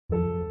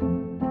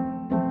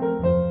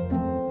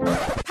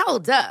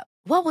Hold up.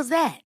 What was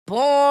that?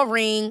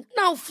 Boring.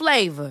 No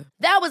flavor.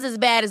 That was as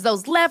bad as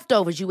those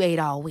leftovers you ate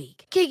all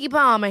week. Keke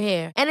Palmer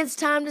here, and it's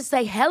time to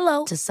say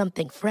hello to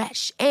something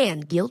fresh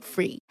and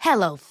guilt-free.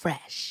 Hello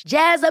Fresh.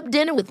 Jazz up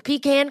dinner with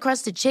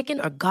pecan-crusted chicken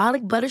or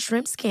garlic butter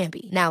shrimp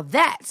scampi. Now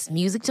that's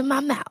music to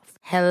my mouth.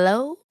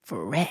 Hello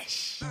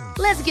Fresh.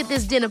 Let's get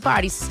this dinner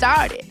party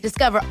started.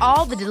 Discover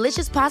all the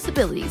delicious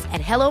possibilities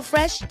at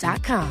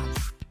hellofresh.com.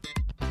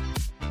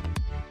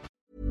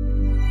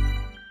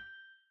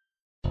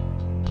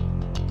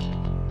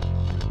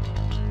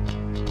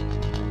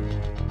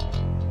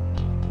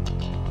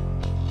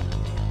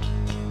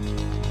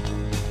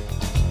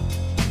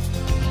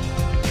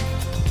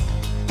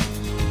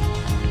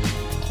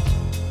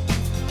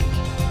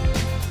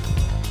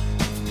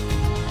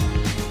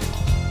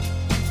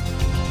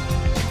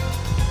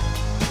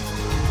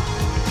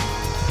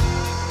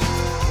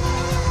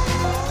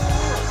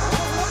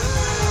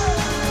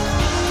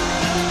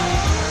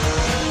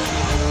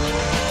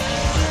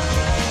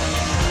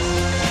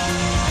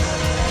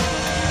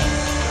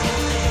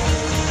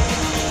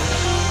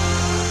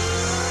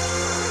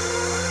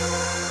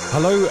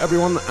 Hello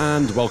everyone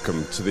and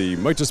welcome to the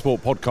Motorsport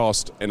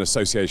Podcast in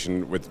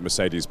association with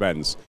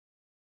Mercedes-Benz.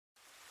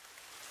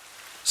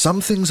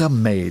 Some things are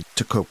made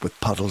to cope with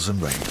puddles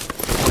and rain.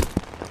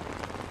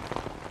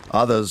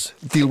 Others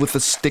deal with the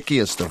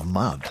stickiest of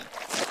mud.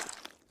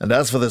 And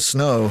as for the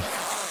snow,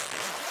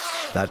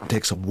 that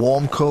takes a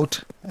warm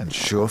coat and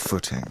sure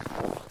footing.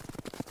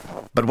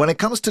 But when it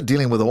comes to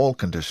dealing with all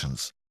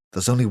conditions,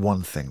 there's only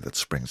one thing that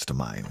springs to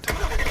mind.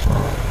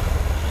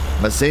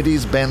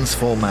 Mercedes-Benz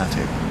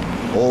 4MATIC.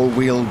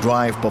 All-wheel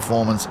drive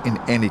performance in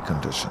any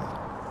condition.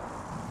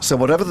 So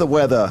whatever the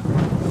weather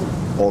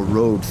or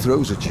road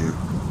throws at you,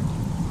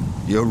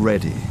 you're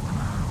ready.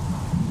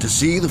 To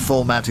see the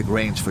 4MATIC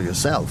range for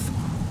yourself,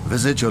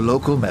 visit your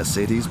local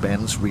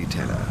Mercedes-Benz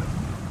retailer.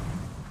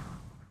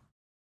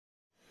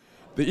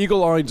 The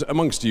eagle-eyed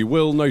amongst you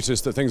will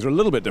notice that things are a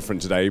little bit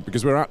different today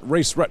because we're at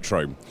Race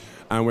Retro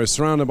and we're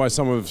surrounded by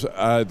some of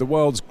the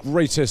world's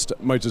greatest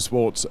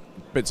motorsports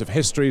bits of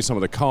history, some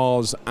of the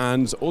cars,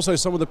 and also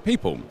some of the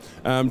people.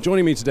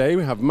 Joining me today,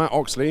 we have Matt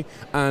Oxley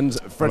and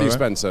Freddie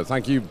Spencer.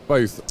 Thank you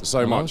both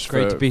so much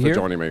for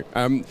joining me.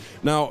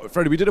 Now,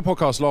 Freddie, we did a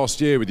podcast last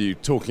year with you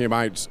talking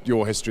about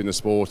your history in the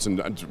sport,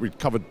 and we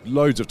covered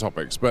loads of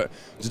topics. But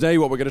today,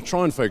 what we're going to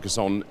try and focus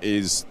on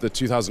is the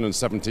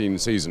 2017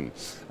 season.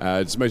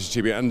 It's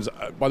MotoGP, and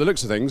by the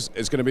looks of things,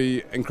 it's going to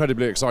be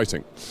incredibly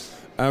exciting.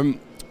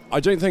 I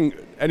don't think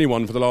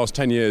anyone for the last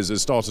 10 years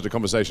has started a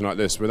conversation like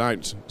this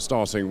without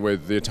starting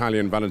with the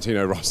Italian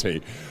Valentino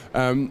Rossi.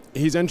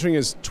 He's entering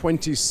his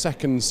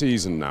 22nd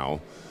season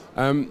now.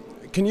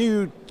 Can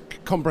you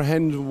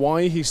comprehend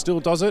why he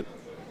still does it?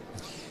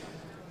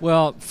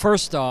 Well,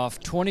 first off,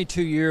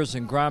 22 years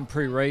in Grand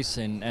Prix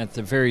racing at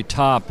the very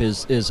top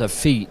is a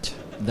feat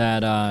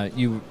that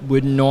you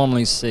wouldn't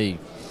normally see.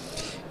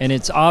 And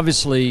it's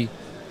obviously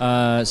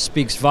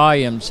speaks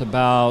volumes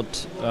about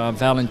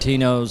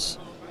Valentino's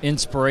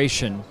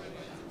inspiration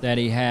that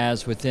he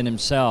has within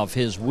himself,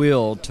 his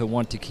will to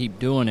want to keep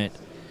doing it,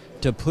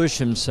 to push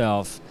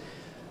himself.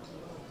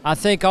 I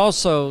think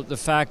also the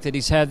fact that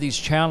he's had these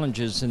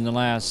challenges in the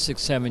last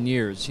 6-7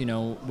 years, you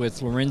know,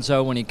 with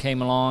Lorenzo when he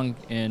came along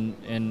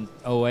in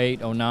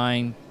 08,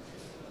 09,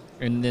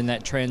 and then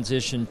that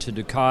transition to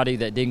Ducati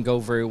that didn't go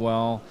very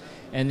well,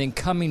 and then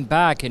coming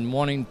back and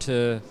wanting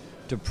to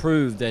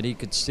prove that he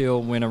could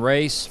still win a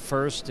race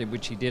first,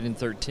 which he did in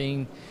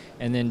 13,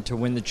 and then to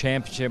win the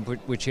championship,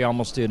 which he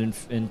almost did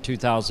in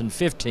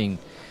 2015.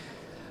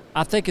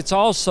 I think it's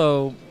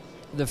also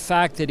the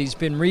fact that he's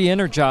been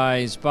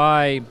re-energized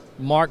by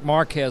Marc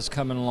Marquez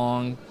coming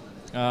along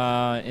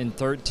in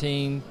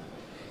 13,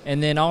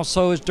 and then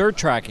also his dirt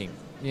tracking,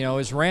 you know,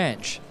 his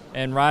ranch,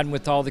 and riding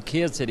with all the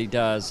kids that he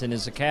does in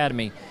his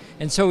academy.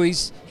 And so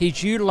he's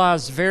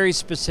utilized very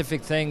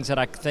specific things that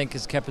I think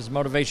has kept his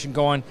motivation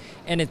going.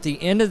 And at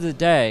the end of the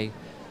day,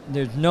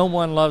 there's no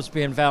one loves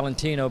being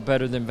Valentino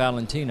better than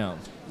Valentino,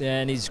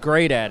 and he's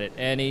great at it.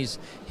 And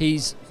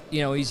he's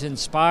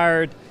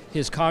inspired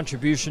his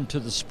contribution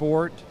to the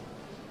sport.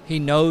 He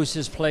knows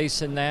his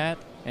place in that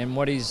and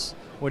what he's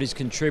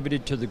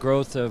contributed to the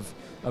growth of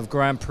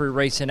Grand Prix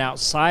racing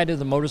outside of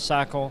the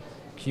motorcycle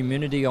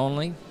community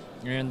only.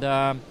 And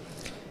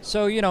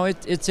so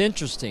it's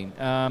interesting.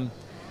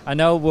 I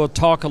know we'll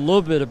talk a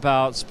little bit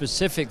about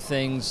specific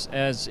things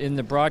as in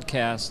the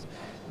broadcast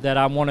that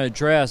I want to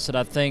address that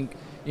I think.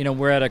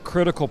 We're at a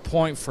critical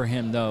point for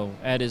him, though,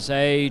 at his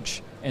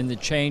age and the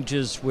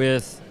changes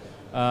with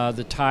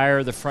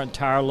the front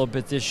tire a little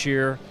bit this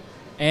year,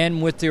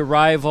 and with the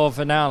arrival of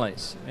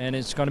Vinales. And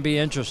it's going to be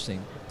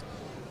interesting.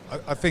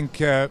 I think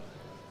the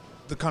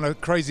kind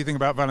of crazy thing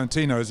about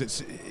Valentino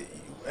is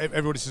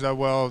everybody says, oh,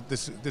 well,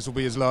 this will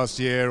be his last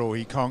year, or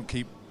he can't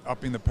keep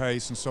upping the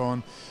pace and so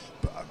on.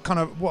 But kind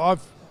of what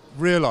I've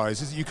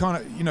realised is you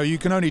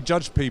can only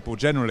judge people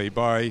generally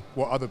by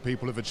what other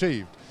people have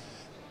achieved.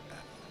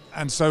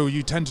 And so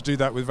you tend to do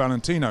that with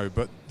Valentino,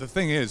 but the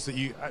thing is that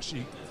you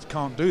actually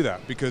can't do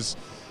that because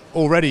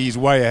already he's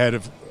way ahead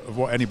of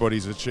what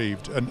anybody's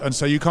achieved, and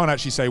so you can't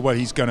actually say, well,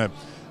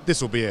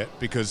 this will be it,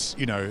 because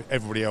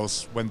everybody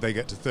else, when they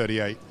get to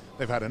 38,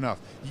 they've had enough.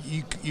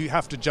 You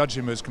have to judge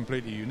him as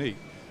completely unique,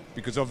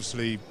 because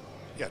obviously,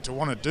 to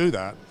want to do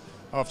that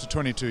after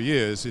 22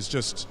 years is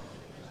just,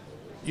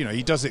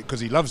 he does it because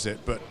he loves it,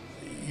 but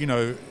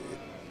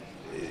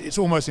it's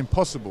almost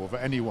impossible for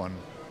anyone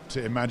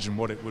to imagine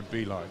what it would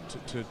be like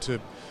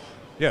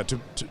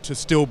to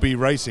still be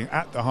racing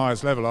at the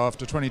highest level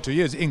after 22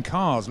 years in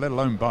cars, let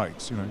alone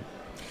bikes.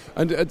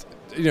 And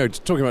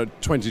talking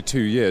about 22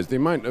 years, the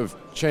amount of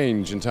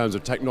change in terms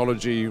of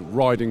technology,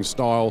 riding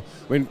style.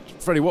 I mean,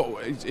 Freddie,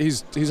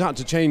 he's had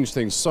to change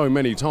things so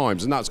many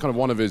times, and that's kind of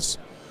one of his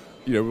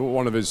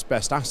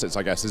best assets,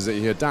 I guess, is that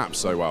he adapts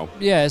so well.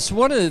 Yeah, it's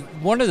one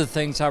of the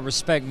things I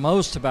respect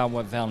most about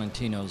what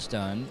Valentino's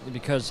done,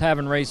 because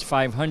having raced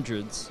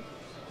 500s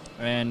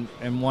and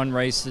won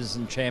races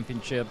and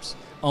championships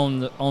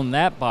on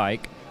that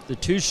bike, the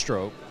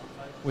two-stroke,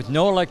 with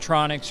no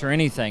electronics or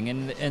anything,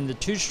 and the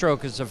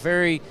two-stroke is a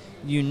very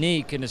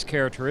unique in its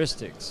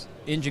characteristics,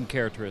 engine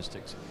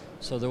characteristics,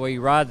 so the way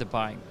you ride the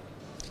bike.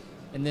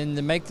 And then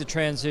to make the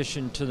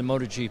transition to the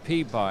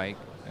MotoGP bike,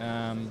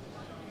 and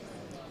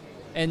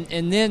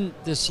then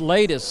this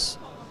latest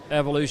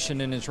evolution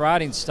in his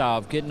riding style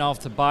of getting off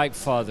the bike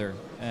further,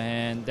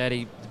 and that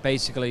he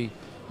basically,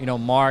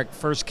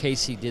 first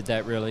Casey did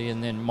that really,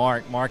 and then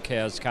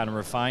Marquez kind of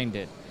refined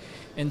it.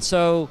 And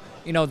so,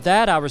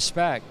 that I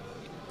respect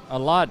a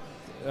lot,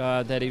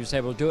 that he was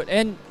able to do it.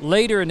 And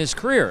later in his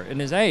career, in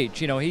his age,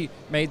 he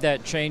made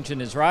that change in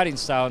his riding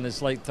style in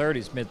his late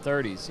 30s,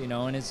 mid-30s,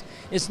 and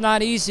it's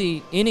not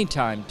easy any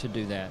time to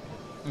do that.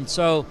 And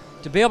so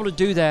to be able to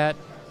do that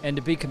and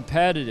to be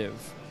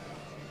competitive.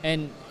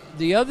 And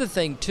the other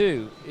thing,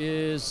 too,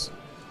 is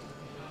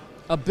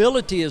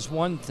ability is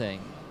one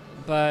thing,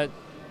 but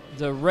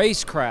the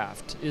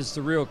racecraft is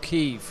the real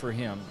key for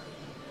him,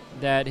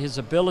 that his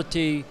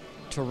ability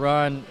to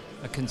run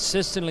a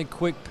consistently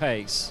quick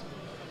pace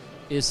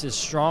is his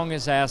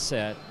strongest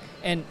asset.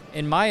 And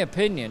in my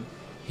opinion,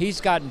 he's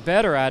gotten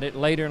better at it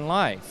later in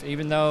life,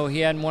 even though he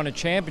hadn't won a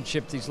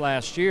championship these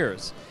last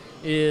years.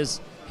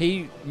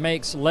 He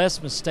makes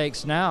less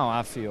mistakes now,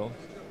 I feel,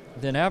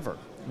 than ever,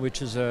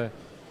 which is I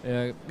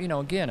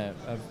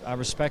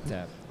respect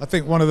that. I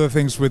think one of the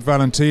things with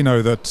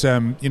Valentino that,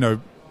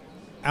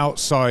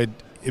 outside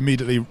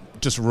immediately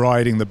just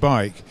riding the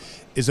bike,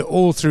 is that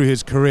all through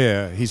his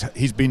career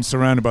he's been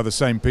surrounded by the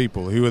same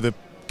people who are the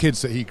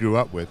kids that he grew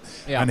up with,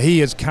 and he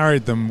has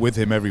carried them with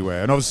him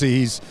everywhere. And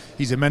obviously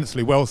he's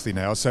immensely wealthy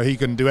now, so he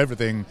can do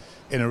everything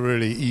in a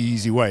really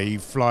easy way.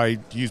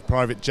 Use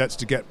private jets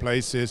to get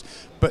places.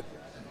 But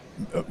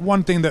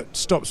one thing that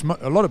stops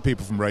a lot of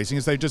people from racing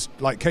is they just,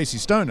 like Casey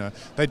Stoner,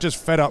 they just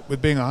fed up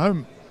with being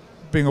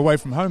away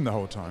from home the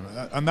whole time,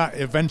 and that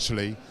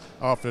eventually,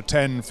 after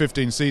 10,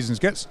 15 seasons,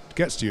 gets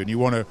to you, and you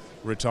want to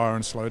retire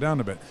and slow down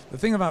a bit. The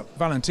thing about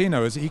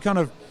Valentino is he kind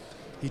of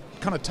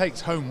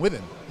takes home with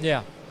him.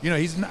 Yeah.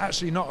 He's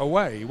actually not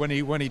away when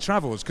he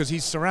travels, because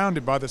he's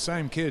surrounded by the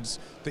same kids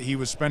that he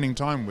was spending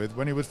time with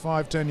when he was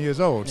 5, 10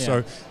 years old. Yeah.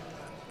 So,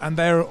 and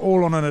they're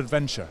all on an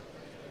adventure.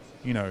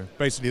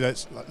 Basically,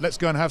 let's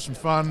go and have some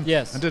fun.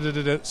 Yes.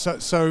 And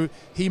so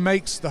he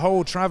makes the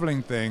whole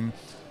traveling thing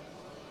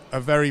a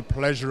very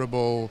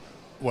pleasurable,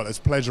 as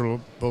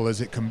pleasurable as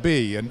it can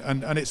be, and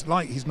it's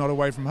like he's not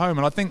away from home,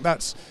 and I think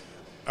that's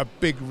a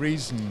big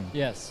reason.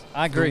 Yes,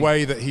 I agree. The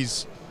way that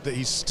he's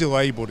still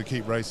able to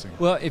keep racing.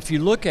 Well, if you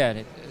look at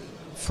it,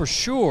 for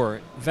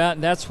sure,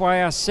 that's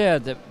why I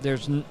said that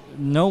there's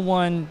no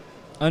one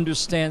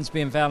understands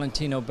being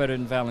Valentino better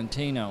than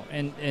Valentino,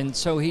 and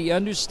so he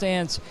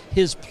understands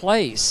his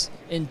place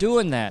in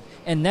doing that,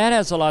 and that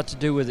has a lot to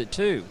do with it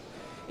too.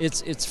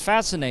 It's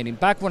fascinating.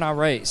 Back when I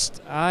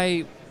raced,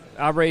 I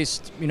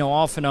raced,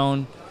 off and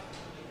on,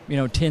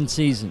 10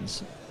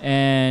 seasons.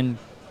 And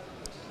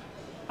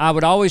I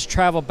would always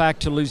travel back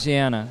to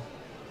Louisiana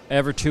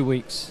every 2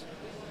 weeks.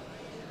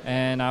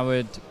 And I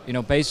would,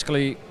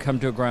 basically come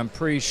to a Grand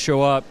Prix,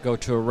 show up, go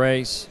to a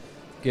race,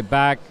 get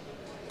back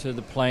to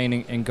the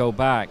plane and go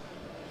back.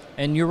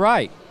 And you're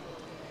right.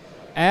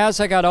 As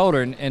I got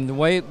older, and the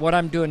way what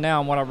I'm doing now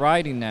and what I'm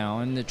riding now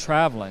and the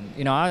traveling,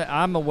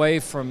 I'm away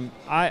from,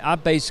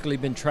 I've basically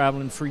been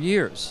traveling for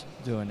years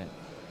doing it.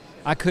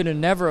 I could have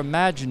never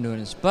imagined doing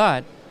this,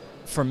 but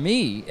for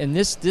me, and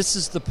this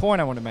is the point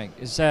I want to make,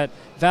 is that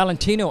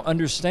Valentino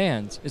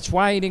understands. It's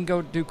why he didn't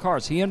go do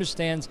cars. He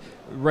understands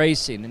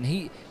racing, and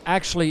he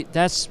actually,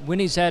 that's when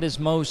he's at his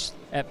most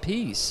at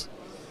peace,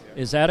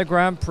 is at a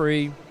Grand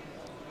Prix,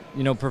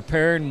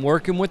 preparing,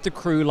 working with the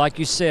crew, like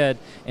you said,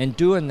 and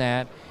doing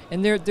that.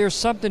 And there's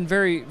something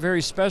very,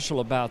 very special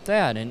about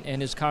that,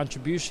 and his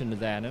contribution to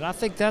that. And I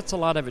think that's a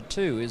lot of it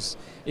too, is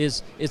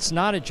it's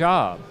not a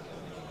job.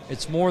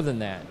 It's more than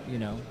that,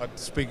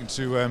 Speaking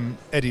to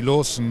Eddie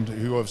Lawson,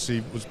 who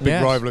obviously was a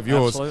big rival of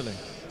yours. Absolutely.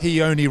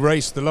 He only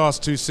raced the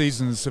last 2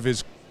 seasons of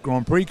his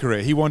Grand Prix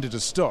career. He wanted to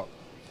stop,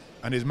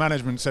 and his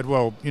management said,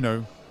 well,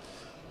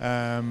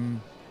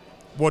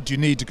 what do you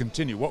need to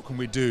continue? What can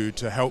we do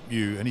to help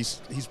you? And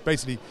he's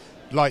basically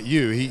like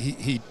you.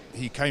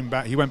 He came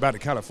back. He went back to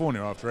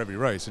California after every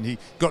race, and he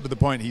got to the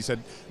point. He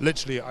said,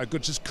 literally,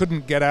 just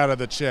couldn't get out of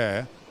the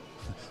chair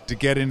to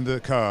get into the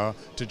car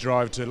to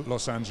drive to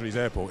Los Angeles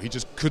airport. He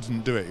just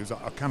couldn't do it. He was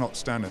like, I cannot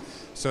stand it.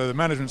 So the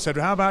management said,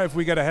 how about if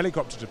we get a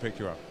helicopter to pick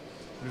you up?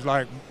 He was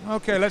like,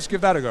 okay, let's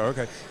give that a go.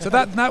 Okay, so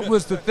that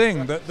was the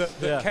thing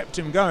that kept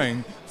him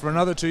going for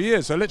another 2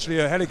 years. So literally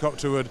a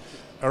helicopter would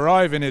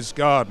arrive in his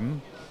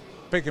garden,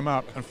 pick him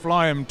up and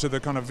fly him to the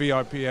kind of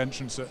VIP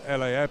entrance at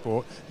LA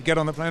airport, get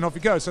on the plane, off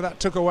you go. So that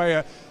took away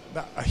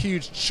a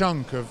huge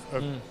chunk of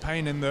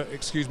pain in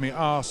the,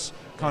 arse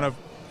kind of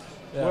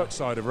work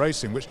side of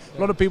racing, which a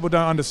lot of people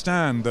don't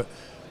understand, that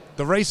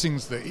the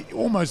racing's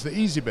almost the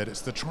easy bit.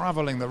 It's the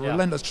traveling, the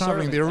relentless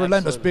traveling, the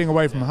relentless being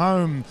away from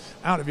home,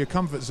 out of your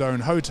comfort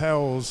zone,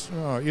 hotels.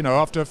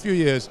 After a few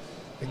years,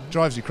 it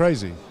drives you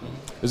crazy.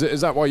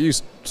 Is that why you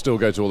still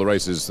go to all the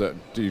races, that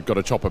you've got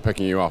a chopper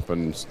picking you up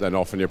and then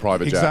off in your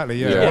private jet? Exactly,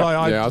 yeah. Well,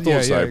 I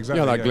thought so.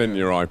 Exactly, that glint in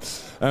your eye.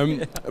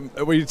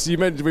 We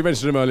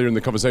mentioned him earlier in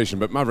the conversation,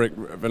 but Maverick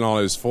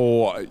Vinales,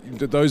 for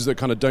those that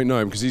kind of don't know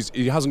him, because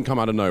he hasn't come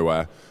out of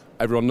nowhere.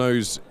 Everyone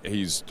knows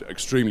he's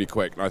extremely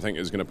quick, and I think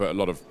is going to put a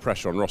lot of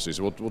pressure on Rossi.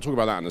 So we'll talk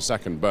about that in a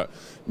second. But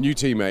new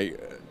teammate,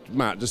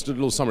 Matt, just a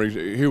little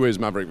summary. Who is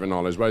Maverick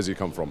Vinales? Where does he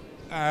come from?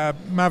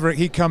 Maverick,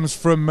 he comes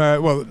from,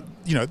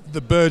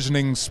 the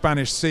burgeoning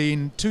Spanish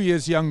scene. 2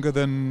 years younger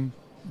than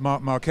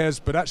Marquez,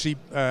 but actually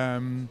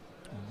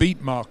beat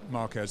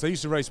Marquez. They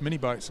used to race mini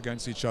bikes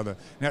against each other.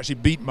 He actually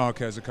beat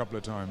Marquez a couple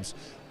of times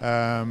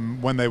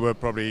when they were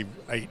probably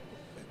 8.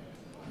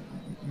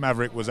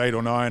 Maverick was 8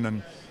 or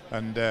 9,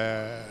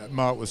 and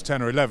Mark was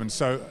 10 or 11.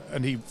 So,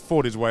 and he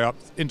fought his way up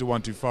into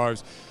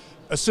 125s.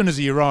 As soon as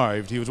he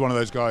arrived, he was one of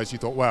those guys you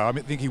thought, wow. I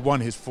think he won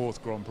his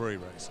 4th Grand Prix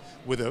race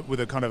with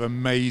a kind of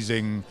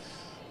amazing,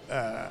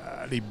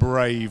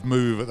 brave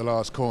move at the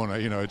last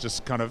corner.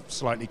 Just kind of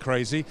slightly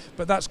crazy.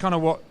 But that's kind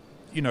of what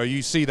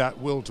you see, that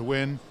will to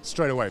win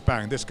straight away.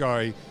 Bang! This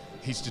guy,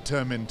 he's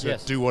determined to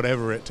do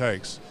whatever it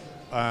takes.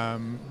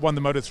 Won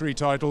the Moto3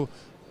 title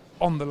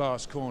on the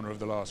last corner of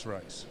the last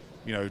race.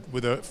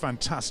 With a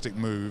fantastic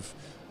move,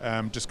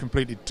 just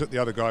completely took the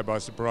other guy by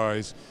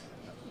surprise.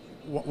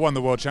 Won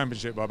the World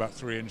Championship by about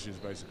 3 inches,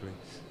 basically.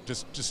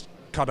 Just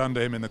cut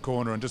under him in the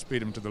corner and just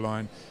beat him to the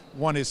line.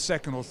 Won his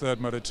 2nd or 3rd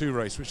Moto2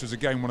 race, which was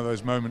again one of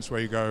those moments where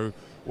you go,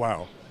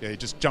 wow. Yeah, he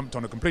just jumped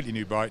on a completely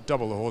new bike,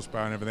 double the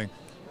horsepower and everything,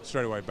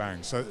 straight away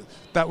bang. So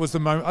that was the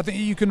moment. I think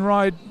you can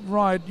ride.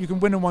 You can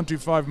win a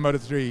 125 in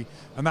Moto3,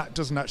 and that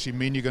doesn't actually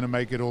mean you're going to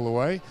make it all the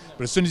way.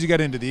 But as soon as you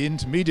get into the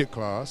intermediate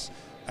class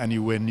and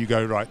you win, you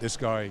go, right, this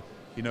guy,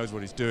 he knows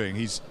what he's doing.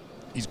 He's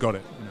got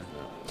it.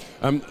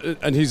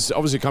 And he's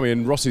obviously coming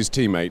in, Rossi's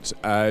teammate.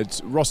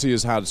 Rossi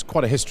has had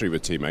quite a history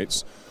with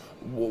teammates.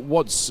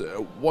 What's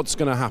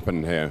going to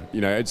happen here?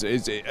 Are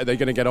they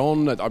going to get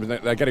on? I mean,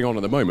 they're getting on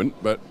at the moment,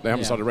 but they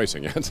haven't started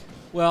racing yet.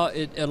 Well,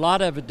 a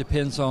lot of it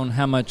depends on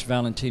how much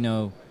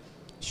Valentino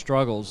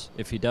struggles,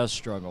 if he does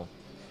struggle.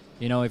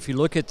 If you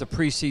look at the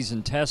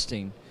preseason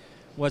testing,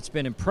 what's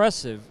been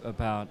impressive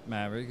about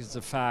Maverick is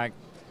the fact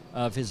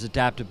of his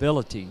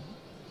adaptability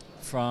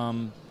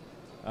from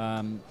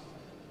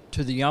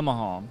to the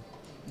Yamaha,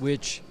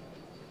 which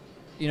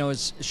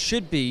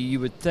should be, you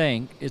would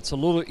think, it's a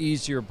little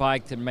easier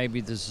bike than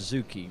maybe the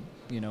Suzuki,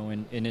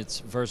 in its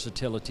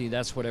versatility.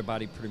 That's what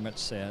everybody pretty much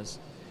says.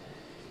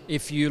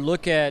 If you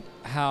look at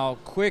how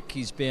quick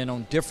he's been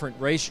on different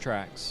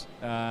racetracks,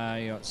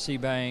 at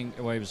Sebang,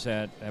 he was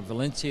at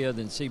Valencia,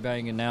 then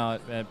Sebang, and now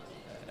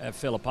at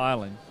Phillip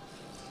Island,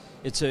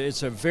 it's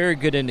a very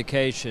good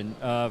indication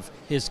of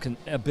his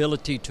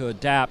ability to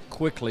adapt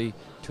quickly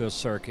to a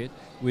circuit,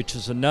 which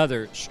is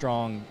another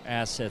strong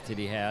asset that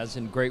he has,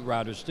 and great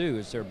riders do,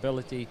 is their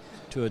ability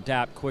to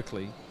adapt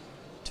quickly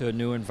to a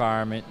new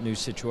environment, new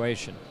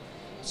situation.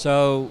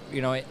 So,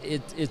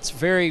 it's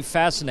very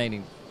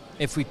fascinating.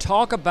 If we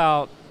talk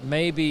about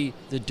maybe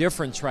the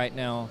difference right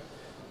now,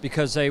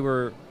 because they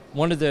were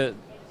one of the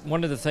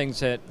things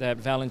that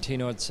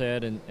Valentino had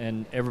said,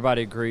 and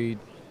everybody agreed,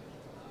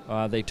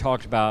 they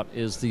talked about,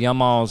 is the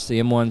Yamahas, the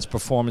M1's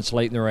performance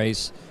late in the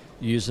race,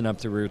 using up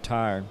the rear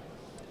tire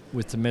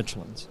with the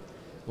Michelins.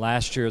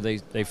 Last year,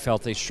 they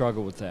felt they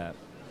struggled with that.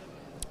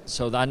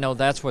 So I know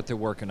that's what they're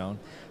working on.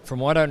 From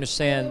what I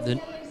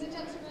understand,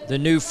 the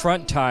new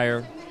front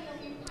tire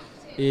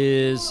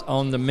is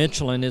on the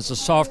Michelin is a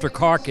softer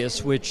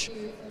carcass, which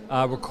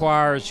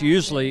requires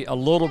usually a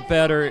little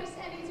better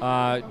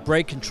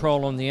brake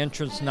control on the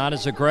entrance, not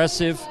as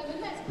aggressive.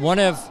 One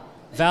of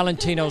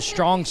Valentino's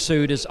strong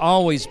suit has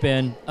always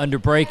been under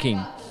braking,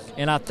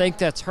 and I think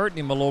that's hurting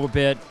him a little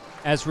bit,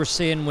 as we're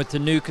seeing with the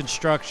new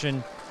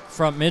construction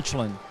front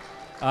Michelin.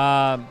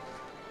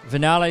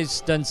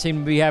 Vinales doesn't seem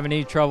to be having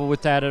any trouble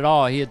with that at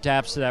all. He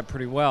adapts to that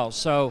pretty well.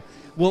 So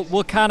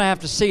we'll kind of have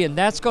to see, and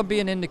that's going to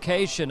be an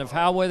indication of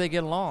how well they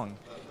get along.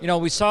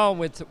 We saw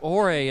with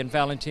Jorge and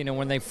Valentino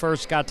when they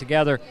first got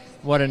together,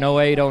 in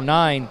 08,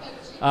 09,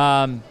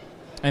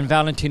 and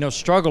Valentino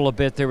struggled a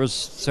bit. There was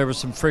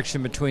some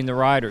friction between the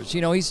riders.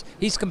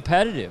 He's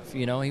competitive.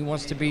 He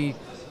wants to be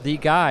the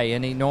guy,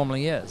 and he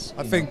normally is.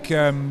 I think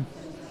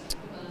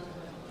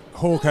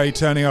Jorge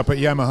turning up at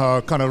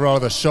Yamaha kind of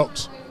rather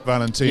shocked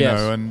Valentino,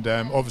 Yes. and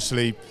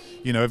obviously,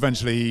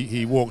 eventually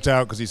he walked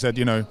out because he said,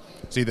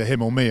 it's either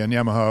him or me, and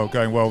Yamaha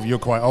going, well, you're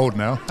quite old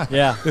now.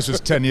 Yeah. This was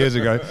 10 years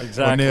ago,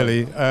 Exactly. or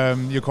nearly.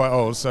 You're quite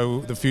old,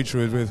 so the future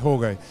is with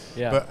Jorge.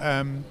 Yeah. But,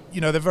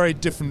 they're very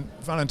different.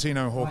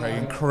 Valentino and Jorge,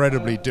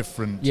 incredibly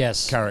different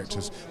Yes.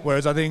 characters.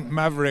 Whereas I think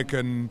Maverick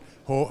and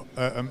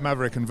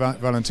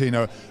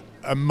Valentino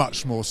are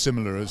much more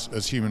similar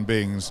as human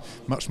beings,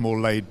 much more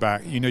laid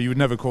back. You would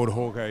never call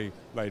Jorge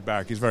laid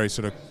back. He's very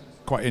sort of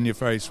quite in your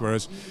face,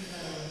 whereas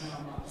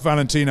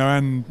Valentino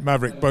and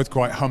Maverick both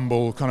quite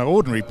humble, kind of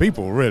ordinary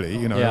people, really.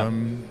 Yeah.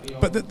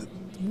 But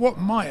what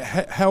might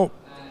help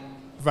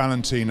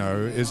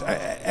Valentino is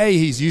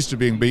he's used to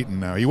being beaten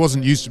now. He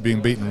wasn't used to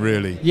being beaten,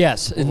 really.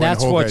 Yes, and when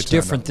that's Jorge what's turned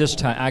different up. this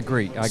time. I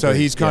agree. So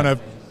he's kind Yeah. of,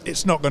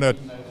 it's not going to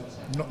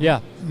Yeah.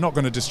 not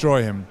going to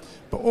destroy him.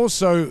 But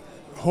also,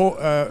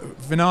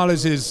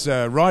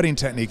 Vinales' riding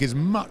technique is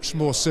much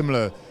more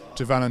similar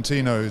to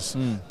Valentino's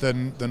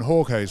than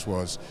Jorge's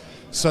was.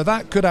 So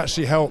that could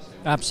actually help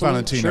Absolutely.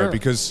 Valentino, Sure.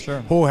 because Sure.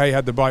 Jorge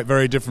had the bike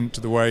very different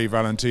to the way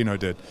Valentino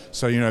did.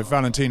 So, if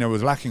Valentino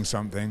was lacking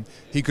something,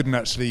 he couldn't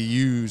actually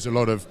use a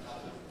lot of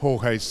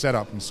Jorge's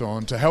setup and so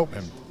on to help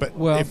him. But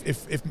Well-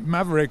 if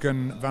Maverick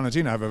and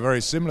Valentino have a very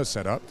similar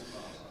setup,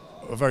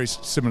 a very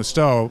similar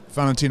style,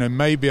 Valentino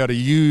may be able to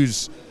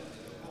use,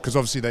 because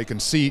obviously they can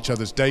see each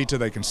other's data,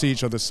 they can see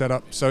each other's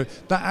setup. So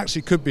that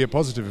actually could be a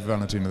positive for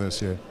Valentino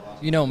this year.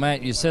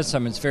 Matt, you said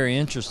something that's very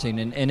interesting,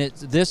 and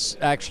this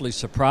actually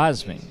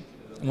surprised me.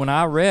 When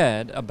I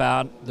read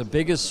about the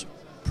biggest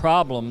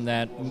problem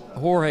that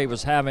Jorge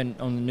was having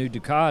on the new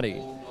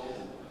Ducati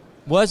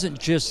wasn't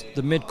just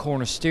the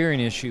mid-corner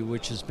steering issue,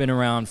 which has been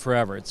around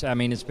forever.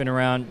 It's been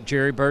around.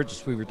 Jerry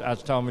Burgess, I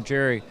was talking with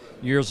Jerry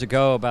years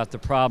ago about the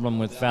problem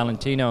with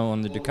Valentino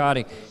on the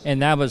Ducati,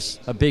 and that was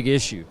a big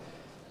issue.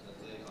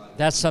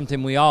 That's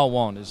something we all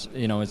want.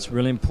 It's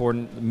really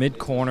important, the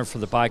mid-corner, for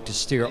the bike to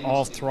steer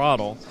off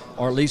throttle,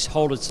 or at least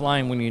hold its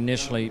line when you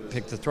initially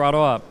pick the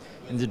throttle up.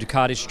 And the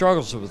Ducati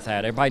struggles with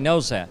that. Everybody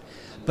knows that.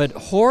 But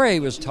Jorge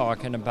was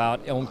talking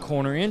about on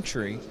corner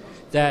entry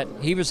that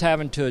he was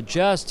having to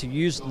adjust to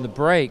using the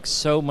brakes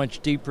so much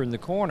deeper in the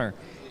corner.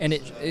 And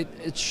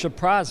it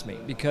surprised me,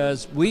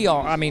 because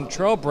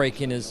trail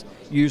braking is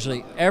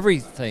usually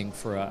everything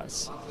for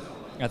us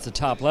at the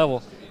top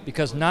level,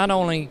 because not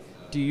only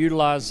do you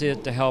utilize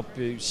it to help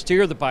you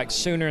steer the bike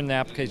sooner in the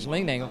application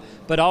lean angle,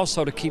 but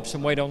also to keep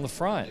some weight on the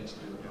front,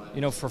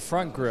 for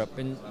front grip.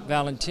 And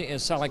Valentino,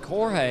 it's not like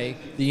Jorge,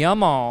 the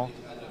Yamaha,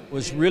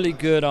 was really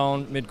good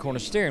on mid-corner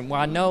steering. Well,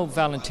 I know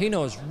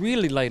Valentino is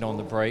really late on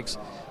the brakes,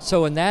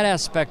 so in that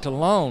aspect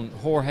alone,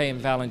 Jorge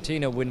and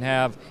Valentino wouldn't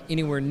have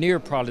anywhere near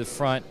probably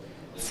the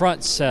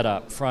front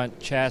setup, front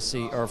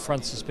chassis or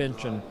front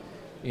suspension,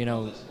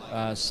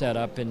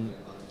 setup. And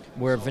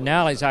where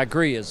Vinales, I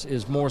agree,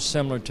 is more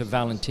similar to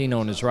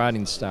Valentino in his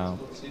riding style.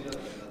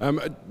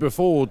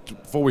 Before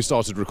we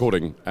started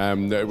recording,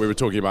 we were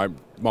talking about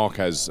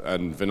Marquez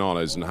and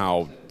Vinales and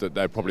how that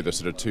they're probably the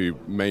sort of two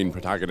main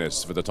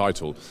protagonists for the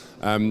title.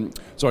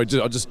 So I'll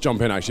just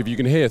jump in, actually. If you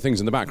can hear things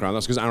in the background,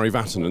 that's because Ari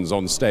Vatanen's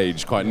on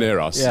stage quite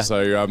near us. Yeah.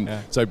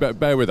 So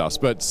bear with us.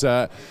 But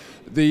so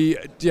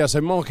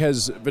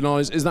Marquez,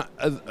 Vinales, is that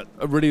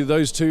really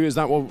those two? Is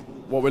that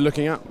what we're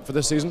looking at for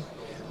this season?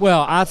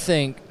 Well, I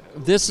think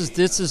this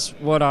is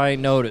what I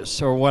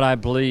noticed, or what I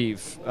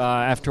believe,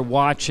 after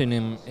watching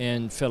him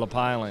in Phillip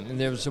Island. And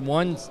there was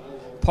one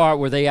part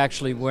where they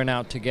actually went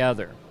out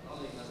together.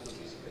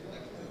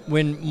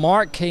 When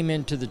Mark came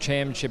into the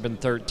championship in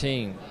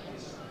 2013,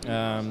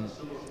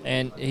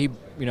 and he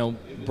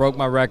broke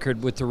my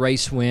record with the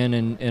race win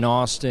in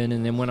Austin,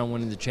 and then went on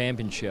winning the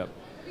championship.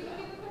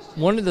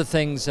 One of the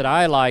things that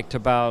I liked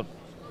about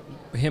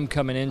him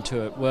coming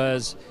into it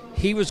was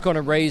he was going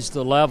to raise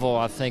the level,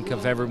 I think,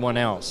 of everyone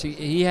else.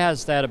 He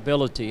has that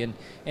ability,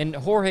 and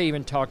Jorge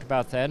even talked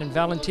about that, and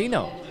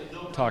Valentino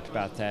talked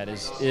about that.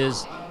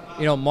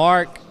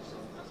 Mark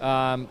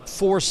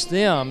forced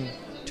them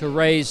to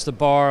raise the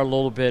bar a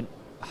little bit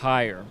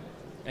higher,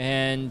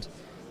 and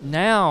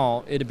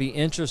now it'll be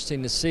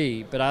interesting to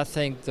see. But I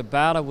think the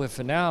battle with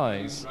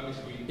Vinales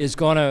is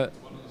going to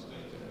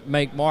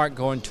make Mark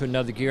go into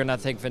another gear, and I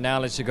think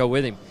Vinales to go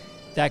with him.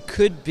 That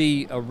could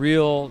be a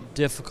real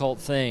difficult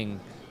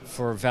thing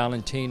for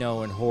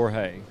Valentino and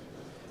Jorge.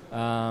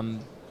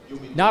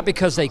 Not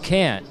because they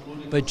can't,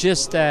 but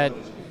just that,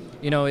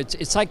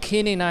 it's like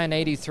Kenny and I in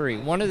 83.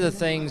 One of the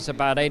things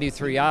about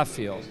 83 I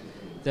feel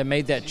that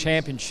made that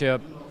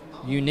championship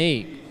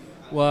unique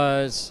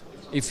was,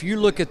 if you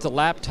look at the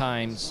lap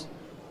times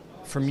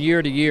from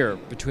year to year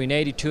between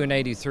 82 and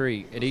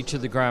 83 at each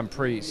of the Grand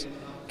Prix,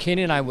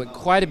 Kenny and I went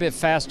quite a bit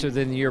faster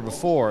than the year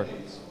before,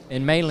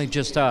 and mainly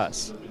just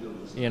us,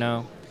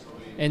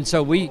 And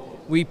so we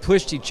we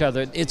pushed each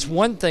other. It's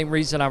one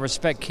reason I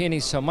respect Kenny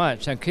so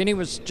much. Now, Kenny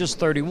was just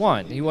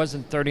 31. He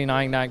wasn't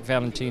 39 like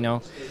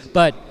Valentino.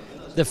 But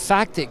the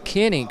fact that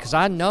Kenny, because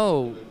I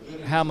know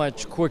how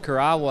much quicker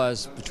I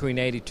was between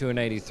 82 and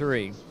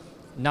 83,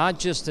 not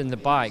just in the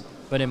bike,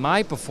 but in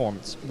my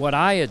performance, what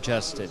I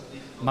adjusted,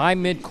 my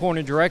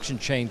mid-corner direction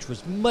change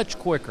was much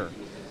quicker.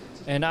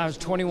 And I was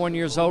 21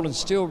 years old and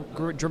still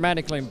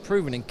dramatically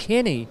improving. And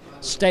Kenny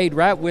stayed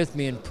right with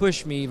me and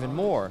pushed me even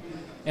more.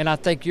 And I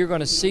think you're going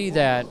to see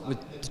that with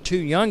the two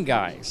young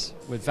guys,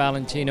 with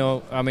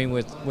Valentino,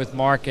 with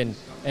Mark and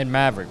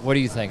Maverick. What do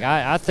you think?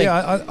 I think.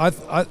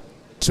 Yeah,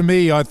 to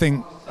me, I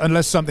think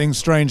unless something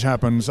strange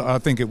happens, I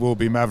think it will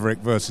be Maverick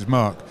versus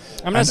Mark.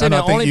 I'm not saying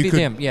it'll only be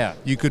them. Yeah,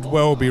 you could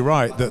well be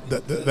right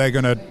that they're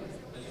going to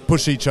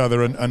push each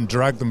other and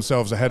drag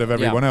themselves ahead of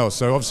everyone else.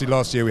 So obviously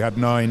last year we had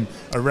nine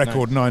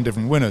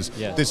different winners.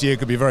 Yeah. This year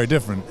could be very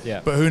different.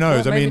 Yeah. But who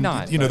knows? Well, I mean,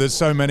 not, there's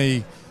so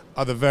many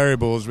other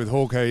variables with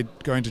Hawkeye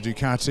going to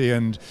Ducati,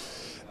 and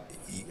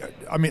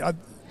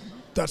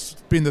that's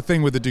been the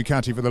thing with the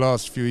Ducati for the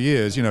last few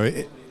years.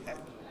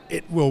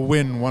 It will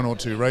win one or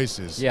two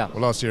races. Yeah.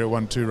 Well, last year it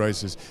won 2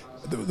 races.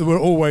 There were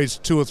always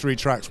 2 or 3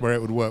 tracks where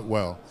it would work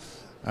well.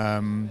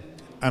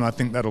 And I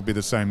think that'll be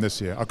the same this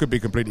year. I could be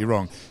completely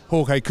wrong.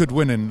 Hawkeye could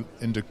win in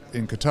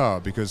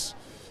Qatar because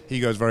he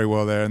goes very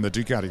well there and the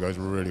Ducati goes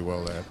really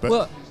well there.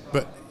 But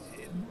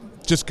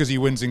just because he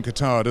wins in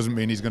Qatar doesn't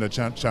mean he's going to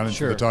challenge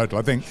for the title.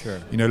 I think,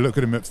 look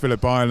at him at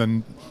Phillip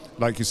Island,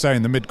 like you say,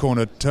 in the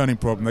mid-corner turning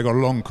problem. They've got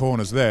long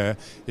corners there.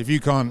 If you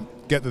can't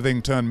get the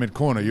thing turned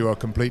mid-corner, you are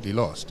completely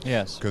lost.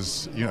 Yes.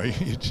 Because,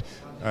 yes.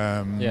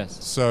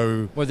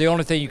 So... Well, the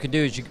only thing you can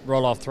do is you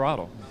roll off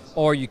throttle,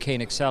 or you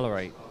can't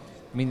accelerate.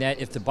 I mean, that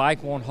if the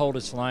bike won't hold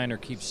its line or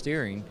keep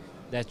steering,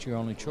 that's your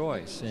only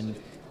choice, and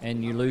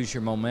you lose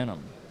your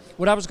momentum.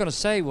 What I was going to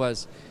say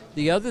was,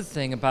 the other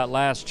thing about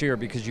last year,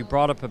 because you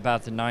brought up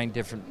about the 9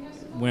 different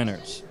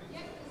winners,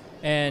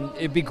 and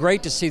it'd be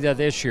great to see that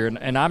this year,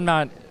 and I'm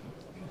not,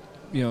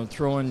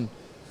 throwing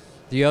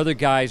the other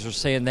guys are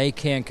saying they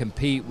can't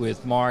compete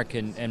with Mark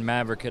and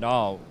Maverick at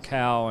all,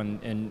 Cal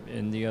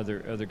and the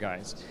other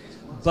guys.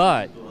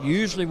 But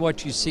usually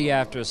what you see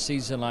after a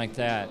season like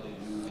that,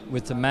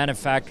 with the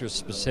manufacturers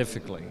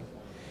specifically,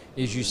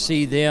 is you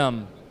see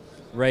them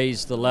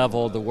raise the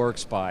level of the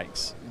works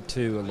bikes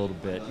too a little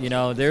bit.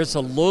 There's a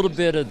little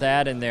bit of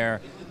that in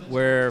there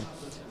where,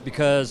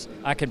 because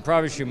I can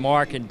promise you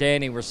Mark and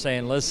Danny were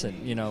saying,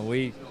 listen,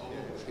 we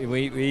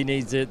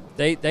need it.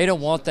 They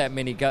don't want that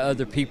many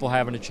other people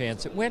having a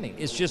chance at winning.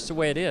 It's just the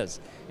way it is.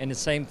 And the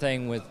same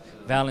thing with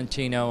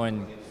Valentino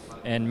and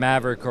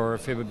Maverick, or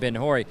if it had been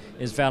Jorge,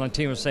 is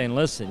Valentino saying,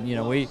 listen,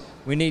 we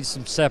need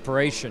some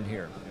separation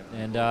here.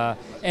 And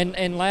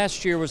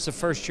last year was the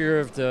first year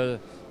of the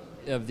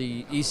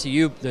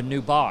ECU, the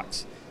new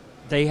box.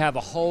 They have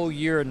a whole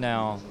year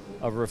now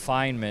of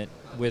refinement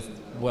with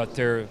what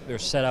they're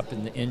set up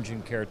in the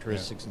engine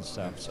characteristics and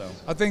stuff. So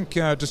I think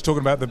just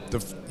talking about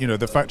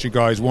the factory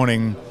guys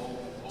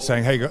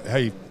saying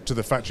hey to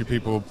the factory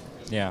people,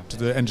 to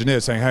the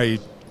engineers saying, hey,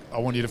 I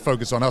want you to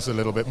focus on us a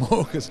little bit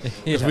more because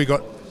we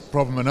got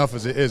problem enough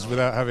as it is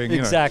without having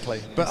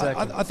exactly. But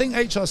exactly. I think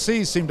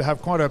HRCs seem to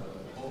have quite a.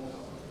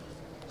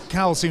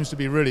 Cal seems to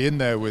be really in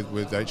there with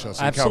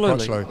HRC.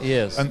 Absolutely, Cal Crutchlow.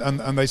 Yes.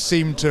 And they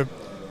seem to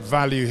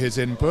value his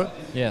input.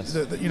 Yes.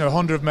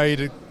 Honda have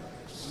they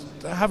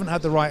haven't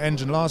had the right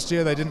engine last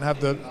year. They didn't have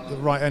the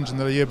right engine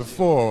the year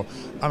before.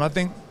 And I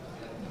think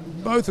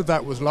both of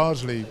that was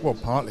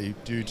partly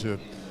due to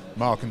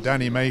Mark and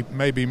Danny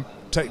maybe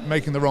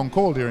making the wrong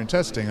call during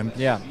testing. And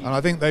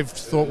I think they've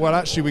thought, well,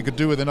 actually we could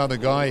do with another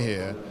guy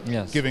here,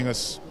 giving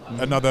us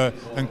another,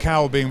 and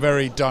Cal being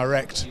very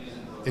direct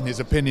in his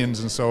opinions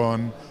and so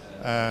on.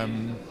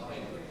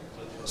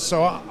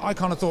 So I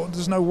kind of thought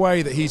there's no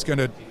way that he's going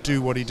to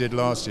do what he did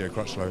last year,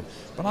 Crutchlow.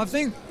 But I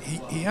think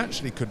he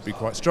actually could be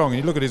quite strong. And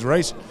you look at his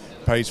race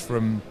pace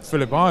from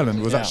Phillip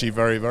Island was actually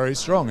very, very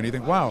strong. And you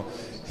think, wow,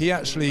 he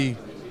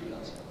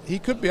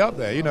could be up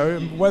there.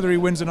 Whether he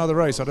wins another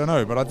race, I don't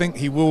know. But I think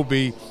he will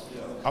be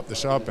up the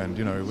sharp end,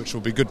 which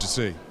will be good to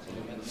see.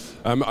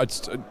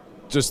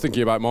 Just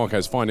thinking about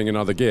Marquez finding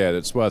another gear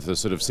that's worth a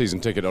sort of season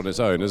ticket on its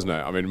own, isn't it?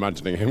 I mean,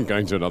 imagining him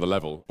going to another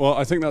level. Well,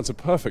 I think that's a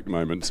perfect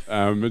moment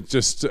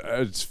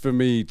it's for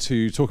me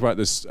to talk about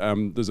this.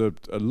 There's a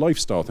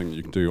lifestyle thing that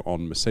you can do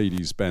on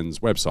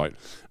Mercedes-Benz website.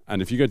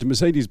 And if you go to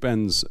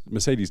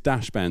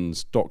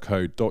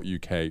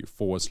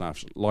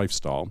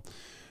mercedes-benz.co.uk/lifestyle,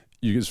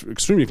 it's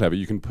extremely clever.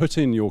 You can put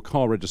in your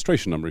car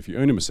registration number if you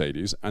own a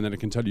Mercedes, and then it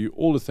can tell you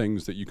all the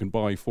things that you can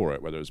buy for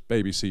it, whether it's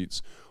baby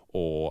seats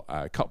or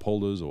cup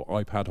holders or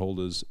iPad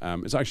holders.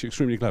 It's actually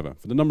extremely clever.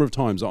 For the number of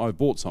times that I've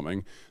bought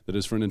something that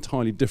is for an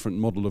entirely different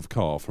model of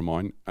car from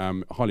mine,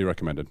 highly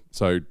recommended.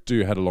 So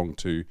do head along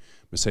to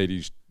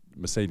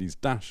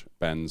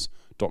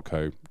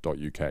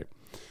mercedes-benz.co.uk.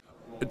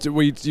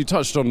 You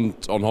touched on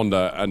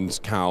Honda and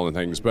Cal and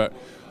things, but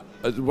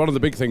one of the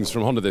big things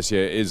from Honda this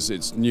year is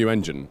its new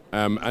engine,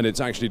 and it's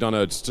actually done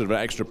a sort of an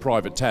extra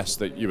private test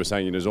that you were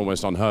saying is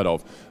almost unheard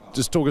of.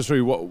 Just talk us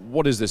through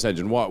what is this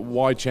engine?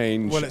 Why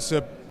change? Well, it's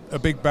a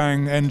Big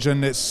Bang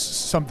engine. It's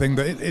something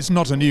that it's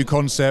not a new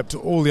concept.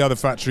 All the other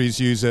factories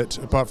use it,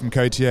 apart from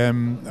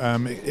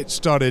KTM. It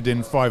started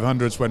in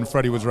 500s when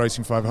Freddie was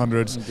racing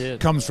 500s. It did.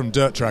 Comes from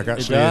dirt track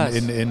actually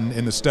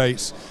in the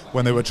States,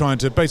 when they were trying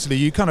to basically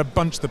you kind of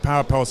bunch the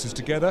power pulses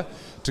together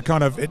to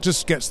kind of, it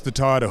just gets the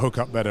tyre to hook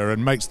up better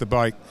and makes the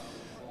bike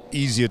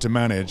easier to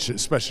manage,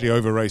 especially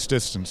over race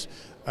distance.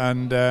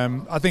 And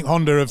I think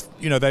Honda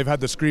they've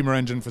had the Screamer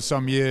engine for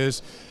some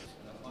years.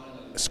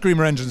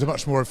 Screamer engines are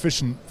much more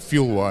efficient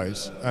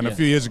fuel-wise, and a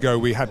few years ago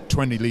we had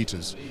 20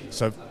 litres,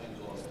 so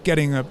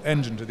getting an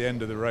engine to the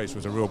end of the race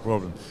was a real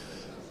problem.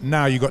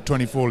 Now you've got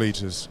 24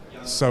 litres,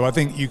 so I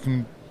think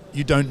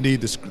you don't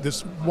need this.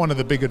 One of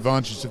the big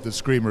advantages of the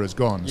Screamer is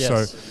gone.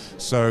 Yes.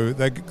 So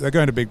they're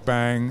going to Big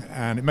Bang,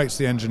 and it makes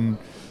the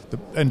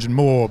engine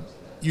more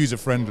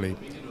user-friendly.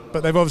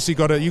 But they've obviously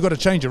you've got to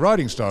change your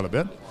riding style a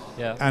bit,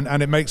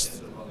 and it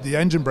makes the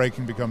engine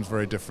braking becomes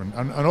very different.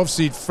 And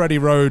obviously Freddie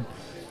rode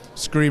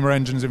Screamer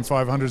engines in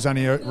 500s, and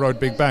he rode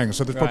Big Bang,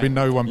 so there's probably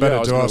no one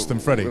better to ask than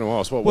Freddie.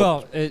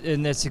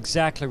 And that's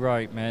exactly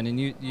right, man. And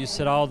you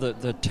said all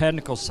the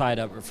technical side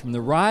of it. From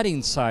the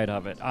riding side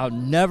of it, I'll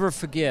never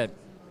forget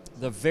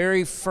the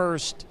very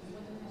first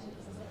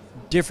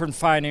different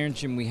fine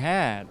engine we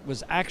had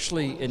was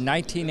actually in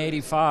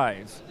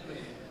 1985.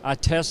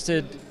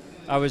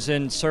 I was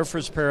in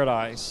Surfer's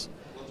Paradise,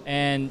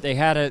 and they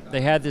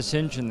had this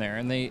engine there,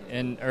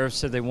 and Irv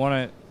said they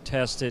want to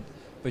test it,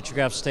 but you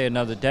got to stay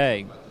another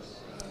day.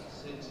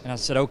 And I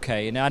said,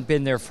 okay. And I'd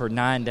been there for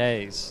 9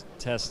 days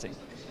testing.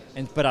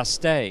 But I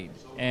stayed.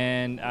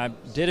 And I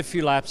did a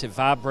few laps. It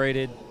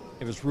vibrated.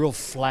 It was real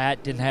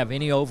flat. Didn't have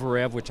any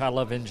over-rev, which I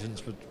love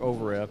engines with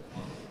over-rev.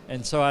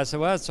 And so I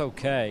said, well, it's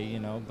okay,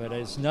 But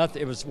it's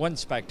nothing. Wasn't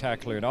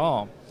spectacular at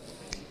all.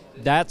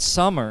 That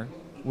summer,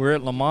 we're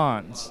at Le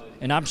Mans.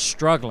 And I'm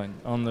struggling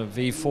on the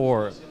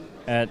V4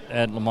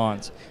 at Le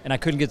Mans. And I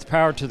couldn't get the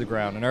power to the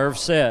ground. And Irv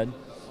said,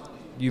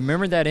 you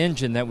remember that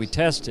engine that we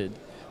tested?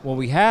 Well,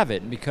 we have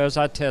it. And because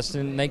I tested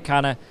it and they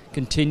kind of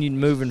continued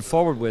moving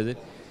forward with it,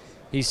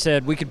 he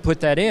said we could put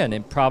that in.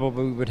 It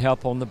probably would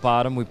help on the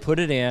bottom. We put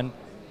it in.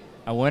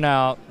 I went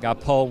out, got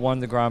pole,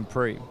 won the Grand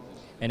Prix.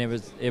 And it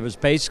was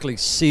basically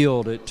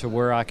sealed it to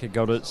where I could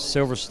go to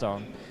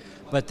Silverstone.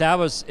 But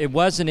it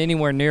wasn't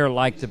anywhere near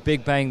like the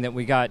Big Bang that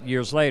we got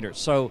years later.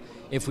 So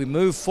if we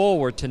move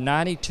forward to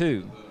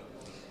 92,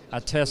 I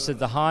tested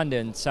the Honda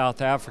in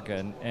South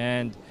Africa,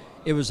 and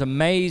it was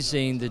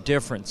amazing the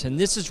difference. And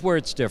this is where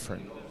it's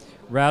different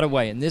right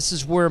away. And this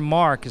is where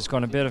Mark is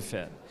going to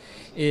benefit.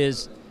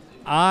 Is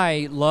if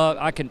I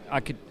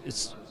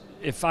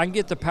can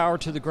get the power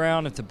to the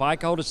ground, if the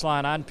bike hold its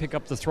line, I can pick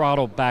up the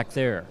throttle back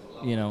there.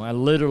 I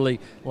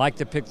literally like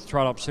to pick the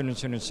throttle up sooner and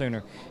sooner and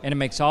sooner. And it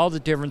makes all the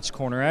difference,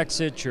 corner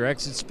exits, your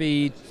exit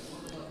speed,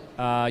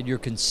 your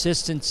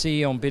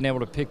consistency on being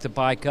able to pick the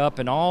bike up,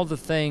 and all the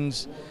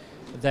things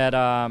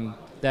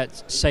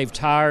that save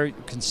tire,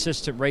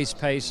 consistent race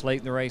pace, late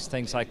in the race,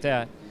 things like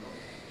that.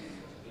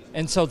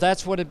 And so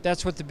that's what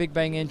the Big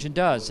Bang engine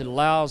does. It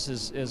allows,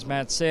 as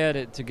Matt said,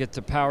 it to get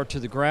the power to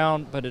the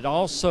ground, but it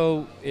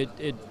also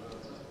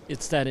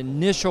it's that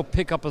initial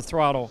pickup of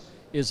throttle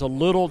is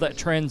that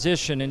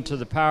transition into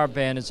the power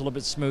band is a little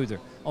bit smoother.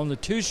 On the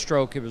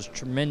two-stroke, it was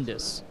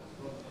tremendous.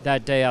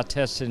 That day I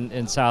tested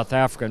in South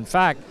Africa. In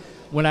fact,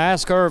 when I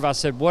asked Irv, I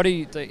said, "What do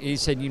you think?" He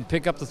said, "You can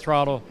pick up the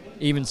throttle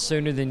even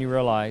sooner than you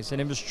realize,"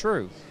 and it was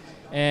true.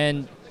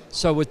 And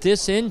so with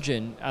this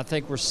engine, I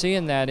think we're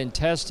seeing that in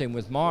testing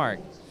with Mark,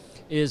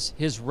 is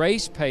his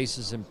race pace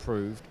is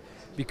improved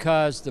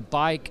because the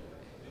bike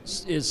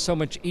is so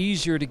much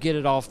easier to get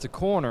it off the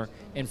corner,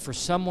 and for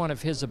someone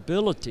of his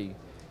ability,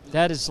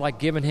 that is like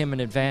giving him an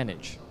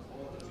advantage.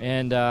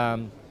 And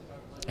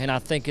I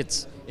think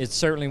it's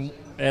certainly,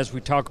 as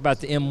we talk about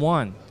the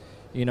M1,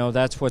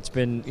 that's what's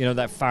been,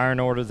 that firing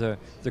order,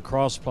 the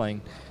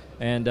cross-plane.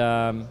 And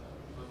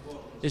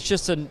it's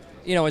just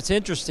it's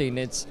interesting.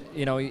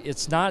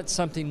 It's not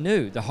something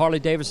new. The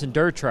Harley-Davidson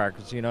dirt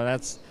trackers,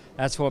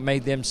 that's what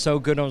made them so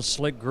good on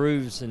slick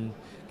grooves and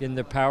getting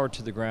their power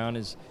to the ground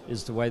is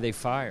the way they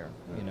fire,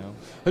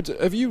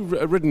 Have you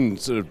ridden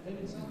sort of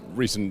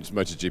recent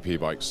MotoGP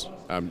bikes?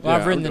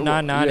 I've ridden the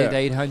 990, the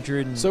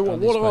 800. And so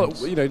what about,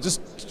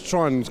 just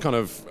try and kind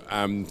of,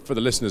 for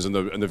the listeners and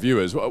the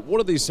viewers, what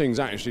are these things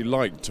actually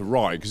like to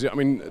ride? Because,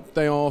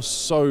 they are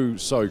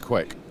so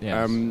quick.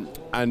 Yes.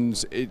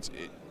 And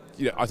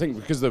I think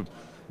because the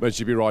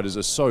MotoGP riders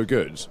are so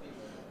good,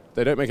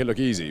 they don't make it look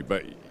easy,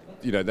 but,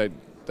 they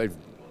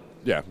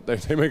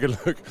make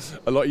it look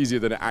a lot easier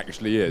than it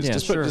actually is. Yeah,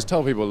 just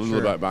tell people a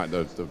little bit about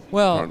the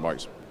current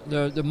bikes.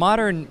 The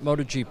modern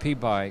MotoGP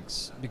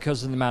bikes,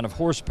 because of the amount of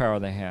horsepower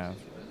they have,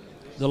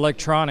 the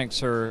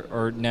electronics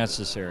are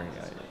necessary.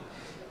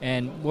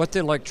 And what the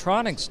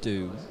electronics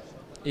do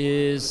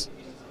is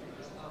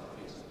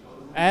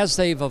as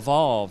they've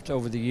evolved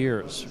over the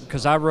years,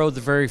 because I rode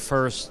the very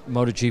first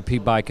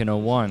MotoGP bike in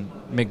 '01,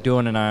 Mick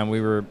Doohan and I, and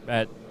we were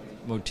at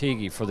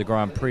Motegi for the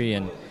Grand Prix,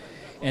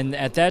 and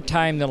at that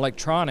time the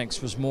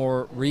electronics was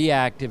more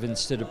reactive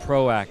instead of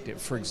proactive.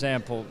 For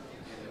example,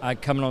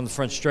 coming on the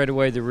front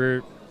straightaway, the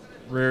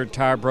rear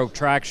tire broke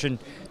traction,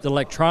 the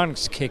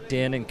electronics kicked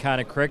in and kind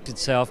of corrected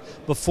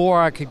itself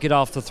before I could get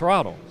off the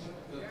throttle.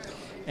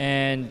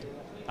 And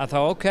I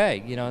thought, okay,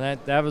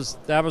 that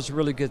was a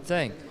really good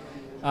thing.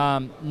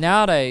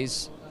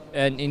 Nowadays,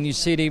 and you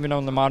see it even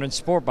on the modern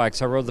sport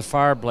bikes. I rode the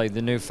Fireblade,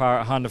 the new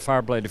Honda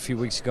Fireblade, a few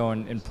weeks ago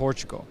in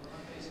Portugal.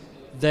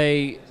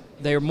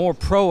 They're more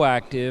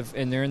proactive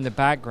and they're in the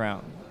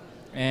background.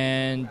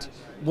 And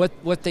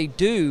what they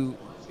do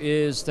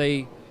is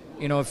they,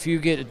 if you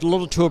get a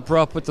little too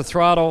abrupt with the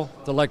throttle,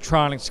 the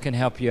electronics can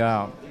help you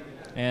out.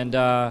 And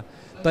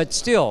but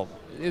still,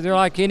 they're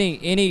like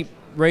any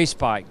race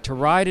bike. To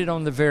ride it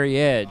on the very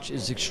edge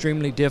is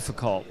extremely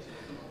difficult.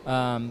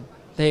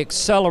 They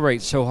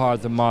accelerate so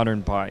hard, the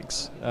modern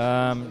bikes.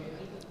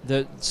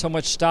 So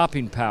much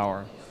stopping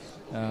power.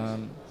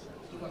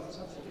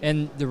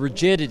 And the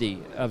rigidity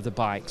of the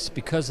bikes,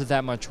 because of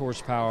that much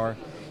horsepower,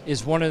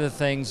 is one of the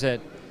things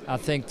that I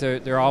think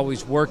they're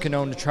always working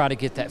on to try to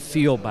get that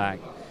feel back.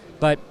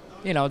 But,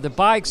 the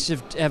bikes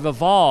have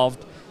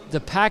evolved. The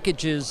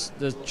packages,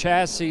 the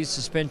chassis,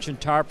 suspension,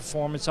 tire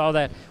performance, all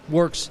that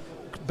works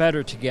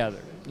better together,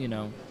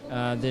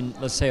 than,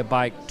 let's say, a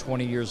bike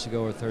 20 years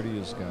ago or 30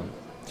 years ago.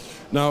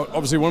 Now,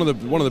 obviously, one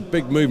of the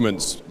big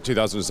movements,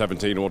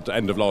 2017 or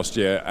end of last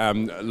year,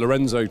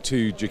 Lorenzo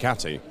to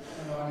Ducati.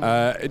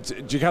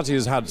 Ducati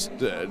has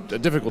had a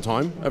difficult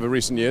time over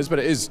recent years, but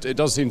it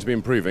does seem to be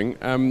improving.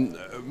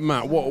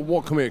 Matt,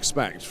 what can we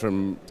expect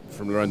from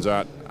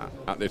Lorenzo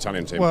at the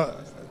Italian team? Well,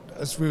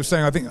 as we were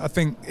saying, I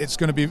think it's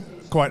going to be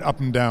quite up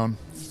and down.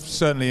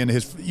 Certainly in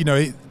his,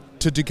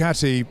 to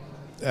Ducati,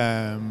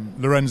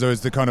 Lorenzo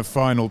is the kind of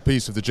final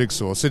piece of the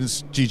jigsaw.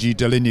 Since Gigi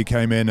Dall'Igna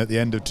came in at the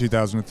end of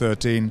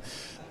 2013,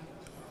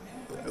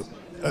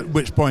 at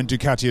which point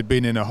Ducati had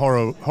been in a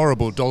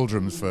horrible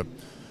doldrums for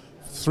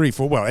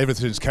 3-4, well, ever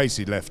since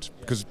Casey left,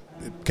 because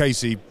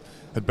Casey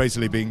had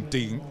basically been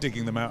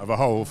digging them out of a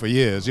hole for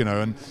years,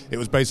 and it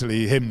was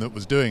basically him that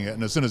was doing it,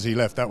 and as soon as he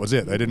left, that was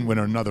it. They didn't win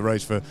another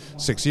race for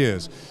 6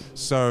 years.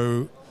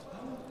 So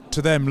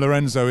to them,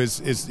 Lorenzo is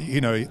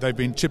they've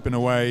been chipping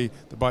away,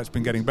 the bike's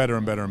been getting better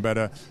and better and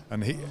better,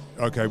 and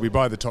we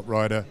buy the top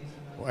rider,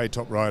 or a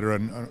top rider,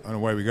 and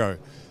away we go.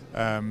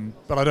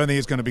 But I don't think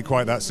it's going to be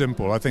quite that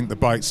simple. I think the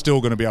bike's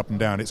still going to be up and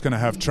down. It's going to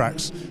have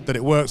tracks that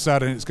it works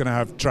at, and it's going to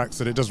have tracks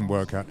that it doesn't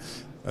work at.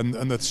 And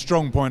the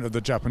strong point of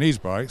the Japanese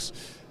bikes,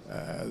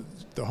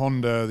 the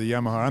Honda, the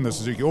Yamaha, and the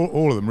Suzuki,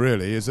 all of them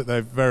really, is that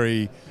they're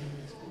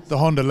the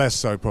Honda less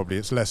so probably,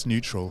 it's less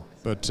neutral,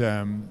 but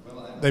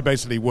they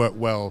basically work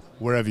well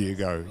wherever you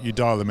go. You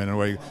dial them in a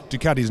way.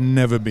 Ducati's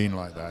never been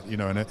like that,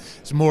 and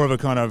it's more of a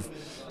kind of,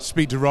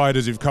 speak to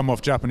riders who've come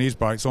off Japanese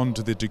bikes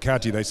onto the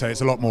Ducati, they say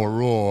it's a lot more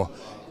raw,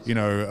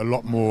 a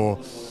lot more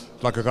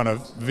like a kind of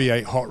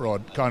V8 hot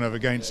rod kind of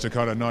against a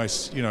kind of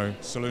nice,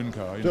 saloon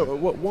car.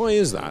 Why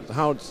is that?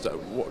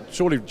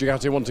 Surely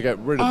Ducati want to get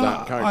rid of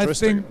that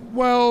characteristic? I think,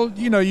 well,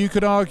 you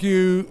could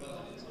argue,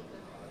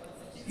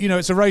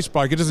 it's a race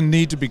bike. It doesn't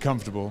need to be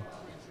comfortable.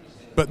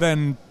 But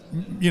then,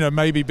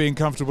 maybe being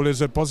comfortable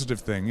is a positive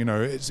thing.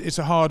 It's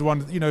a hard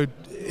one.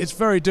 It's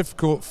very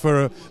difficult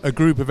for a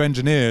group of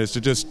engineers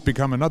to just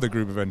become another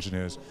group of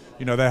engineers.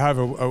 They have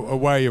a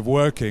way of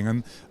working,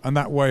 and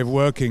that way of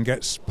working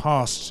gets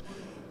passed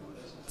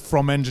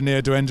from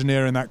engineer to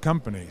engineer in that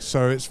company.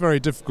 So it's very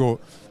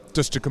difficult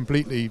just to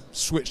completely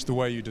switch the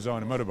way you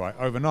design a motorbike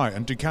overnight.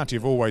 And Ducati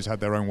have always had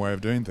their own way of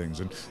doing things.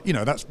 And,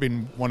 that's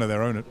been one of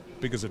their own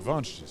biggest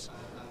advantages.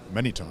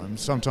 Many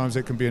times. Sometimes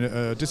it can be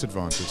a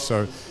disadvantage.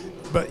 So,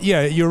 but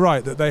yeah, you're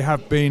right that they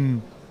have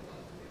been,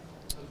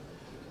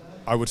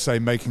 I would say,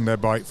 making their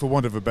bike, for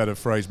want of a better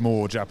phrase,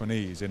 more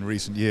Japanese in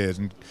recent years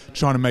and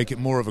trying to make it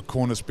more of a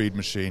corner speed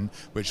machine,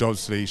 which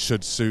obviously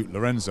should suit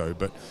Lorenzo.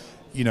 But,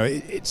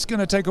 it's going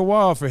to take a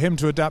while for him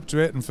to adapt to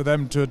it and for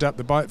them to adapt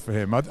the bike for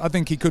him. I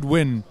think he could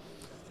win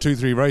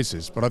 2-3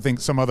 races, but I think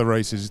some other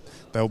races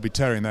they'll be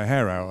tearing their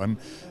hair out. And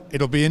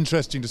it'll be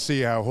interesting to see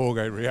how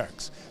Jorge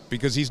reacts,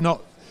 because he's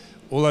not,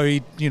 although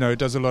he,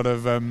 does a lot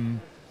of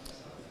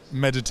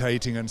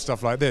meditating and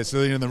stuff like this.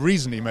 So, the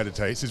reason he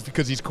meditates is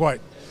because he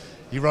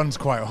runs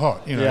quite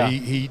hot.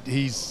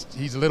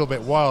 He's a little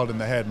bit wild in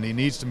the head, and he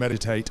needs to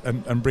meditate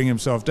and bring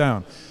himself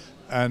down.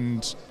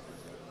 And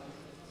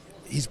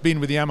he's been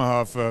with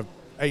Yamaha for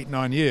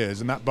 8-9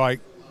 years, and that bike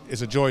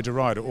is a joy to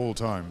ride at all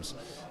times.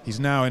 He's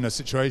now in a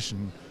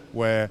situation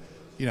where,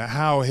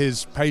 how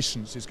his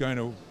patience is going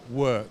to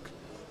work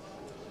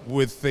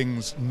with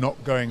things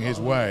not going his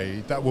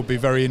way, that will be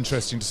very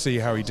interesting to see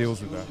how he deals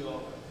with that.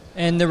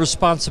 And the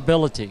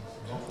responsibility.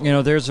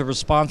 There's a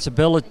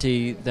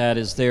responsibility that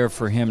is there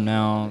for him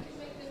now,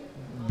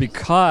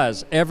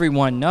 because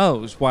everyone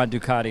knows why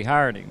Ducati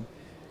hired him.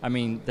 I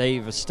mean,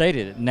 they've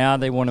stated it. Now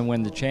they want to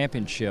win the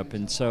championship,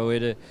 and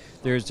so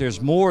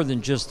there's more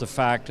than just the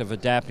fact of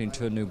adapting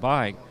to a new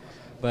bike.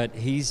 but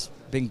he's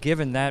been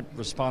given that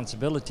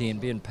responsibility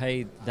and being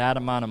paid that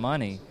amount of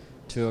money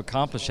to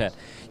accomplish that.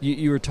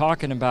 You were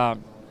talking about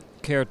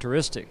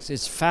characteristics.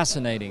 It's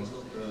fascinating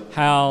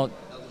how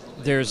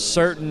there's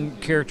certain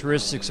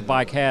characteristics a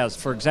bike has.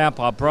 For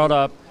example, I brought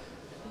up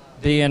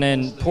being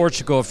in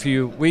Portugal a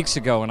few weeks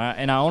ago, and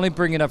I only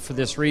bring it up for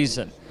this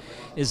reason,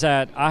 is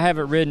that I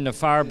haven't ridden a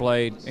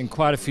Fireblade in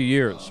quite a few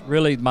years,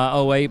 really my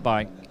 08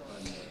 bike.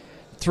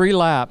 3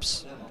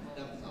 laps,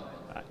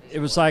 it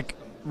was like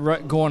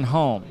going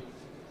home.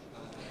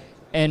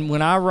 And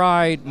when I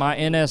ride my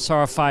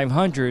NSR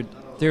 500,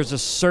 there's a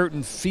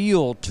certain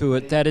feel to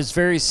it that is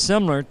very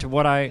similar to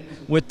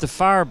with the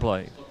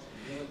Fireblade.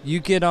 I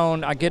get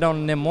on an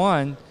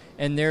M1,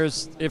 and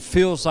it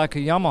feels like a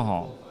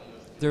Yamaha.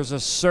 There's a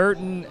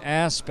certain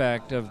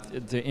aspect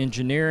of the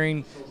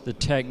engineering, the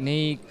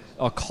technique,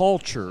 a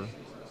culture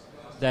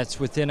that's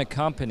within a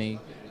company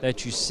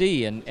that you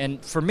see.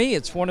 And for me,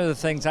 it's one of the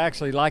things I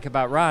actually like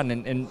about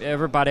riding, and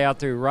everybody out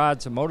there who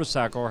rides a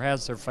motorcycle or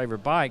has their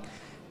favorite bike,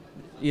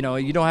 you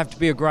don't have to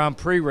be a Grand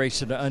Prix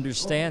racer to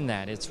understand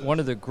that. It's one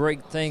of the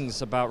great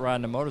things about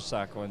riding a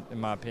motorcycle, in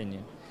my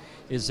opinion,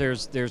 is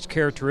there's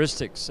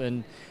characteristics,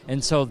 and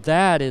so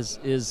that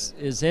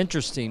is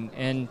interesting.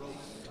 And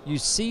you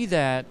see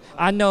that.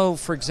 I know,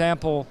 for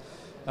example,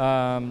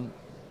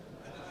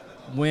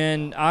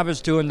 when I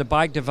was doing the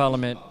bike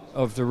development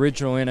of the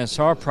original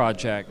NSR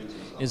project,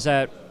 is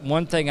that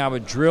one thing I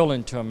would drill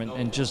into them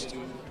and just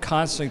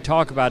constantly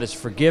talk about is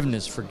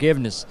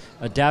forgiveness,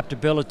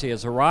 adaptability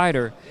as a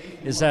rider,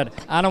 is that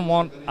I don't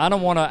want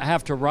to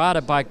have to ride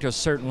a bike to a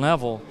certain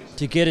level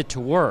to get it to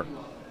work,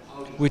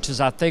 which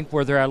is, I think,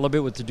 where they're at a little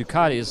bit with the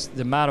Ducati, is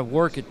the amount of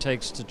work it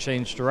takes to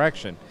change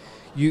direction.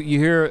 You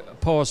hear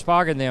Paul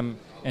Espargaro and them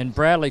and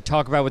Bradley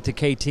talk about with the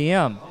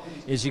KTM,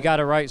 is you got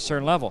to ride a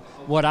certain level.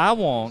 What I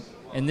want,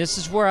 and this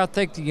is where I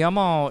think the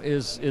Yamaha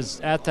is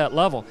at that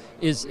level,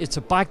 is it's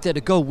a bike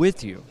that'll go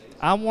with you.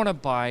 I want a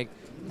bike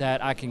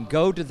that I can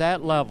go to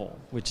that level,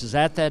 which is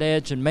at that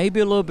edge and maybe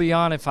a little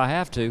beyond if I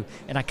have to,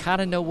 and I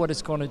kind of know what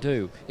it's going to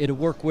do. It'll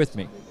work with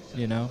me,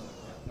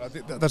 I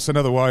think that's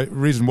another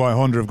reason why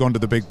Honda have gone to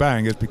the Big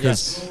Bang, is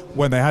because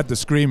when they had the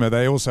Screamer,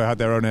 they also had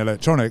their own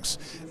electronics,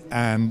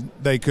 and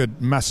they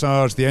could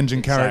massage the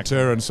engine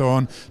character and so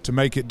on to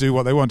make it do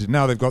what they wanted.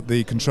 Now they've got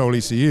the control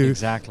ECU.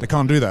 Exactly. They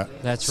can't do that.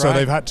 That's so right. So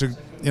they've had to,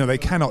 they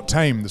cannot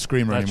tame the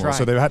Screamer anymore. Right.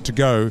 So they've had to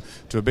go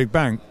to a Big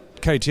Bang.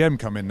 KTM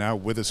come in now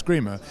with a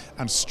Screamer,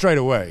 and straight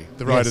away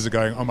the riders are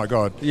going, oh my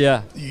God, you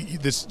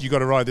got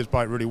to ride this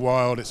bike really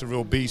wild, it's a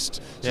real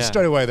beast. So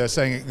straight away they're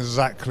saying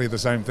exactly the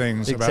same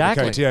things about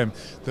the KTM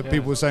that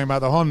people were saying about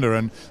the Honda,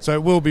 and so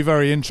it will be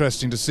very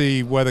interesting to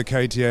see whether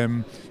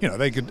KTM,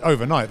 they could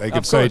overnight, they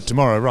could say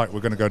tomorrow, right,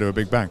 we're going to go to a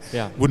Big Bang.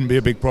 Wouldn't be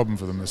a big problem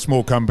for them. A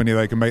small company,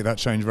 they can make that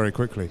change very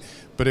quickly.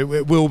 But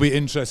it will be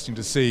interesting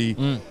to see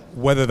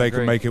whether they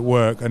can make it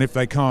work, and if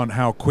they can't,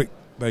 how quick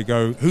they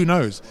go. Who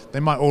knows? They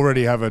might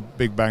already have a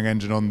Big Bang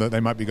engine on that. They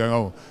might be going,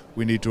 oh,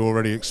 we need to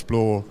already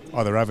explore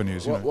other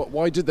avenues.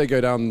 Why did they go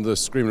down the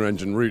Screamer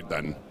engine route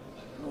then?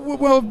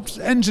 Well,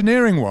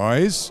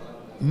 engineering-wise,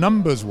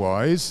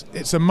 numbers-wise,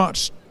 it's a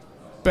much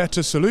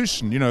better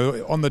solution.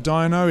 On the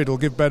dyno, it'll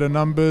give better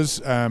numbers.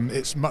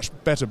 It's much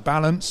better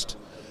balanced.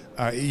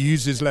 It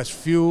uses less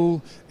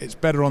fuel. It's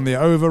better on the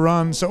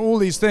overrun. So all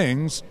these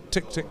things,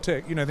 tick, tick,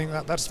 tick. I think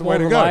that's the way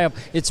to go.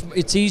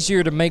 It's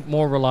easier to make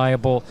more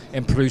reliable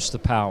and produce the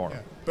power.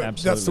 Yeah. But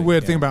that's the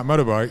weird thing about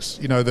motorbikes.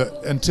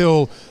 That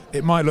until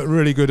it might look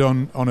really good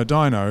on a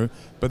dyno,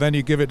 but then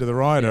you give it to the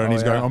rider and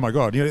he's going, oh my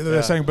God.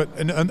 They're saying, but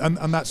and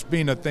that's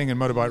been a thing in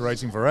motorbike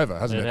racing forever,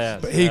 hasn't it?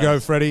 Has, but here you go,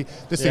 Freddie.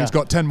 This thing's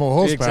got 10 more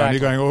horsepower, and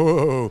you're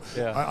going,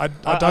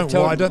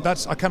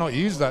 I cannot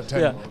use that 10.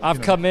 Yeah,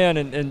 I've come in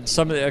and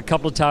a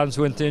couple of times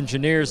with the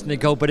engineers, and they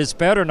go, but it's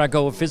better. And I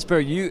go, if it's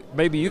better,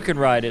 maybe you can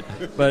ride it,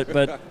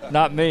 but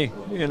not me.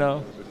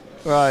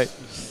 Right.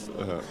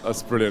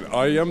 That's brilliant.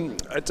 I'm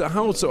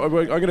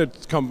going to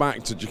come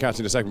back to Ducati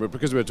in a second, but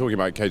because we're talking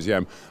about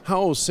KTM,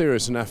 how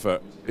serious an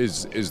effort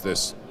is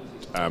this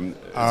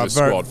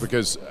squad?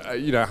 Because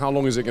how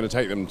long is it going to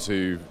take them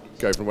to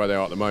go from where they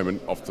are at the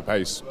moment, off the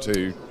pace, to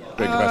being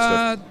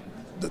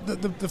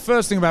competitive? The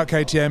first thing about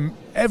KTM,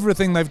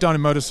 everything they've done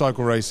in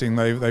motorcycle racing,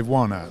 they've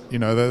won at.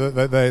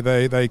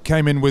 They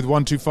came in with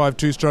 125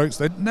 two-strokes.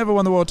 They never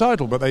won the world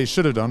title, but they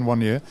should have done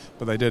one year,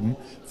 but they didn't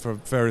for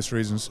various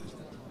reasons.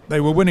 They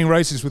were winning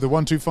races with a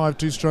 125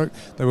 two-stroke.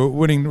 They were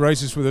winning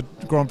races with a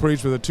Grand Prix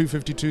with a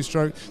 250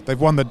 two-stroke. They've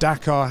won the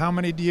Dakar how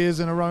many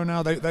years in a row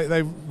now?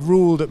 They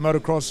ruled at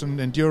motocross and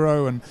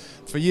enduro, and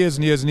for years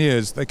and years and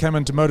years. They came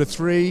into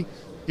Moto3,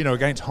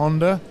 against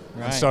Honda,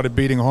 and started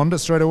beating Honda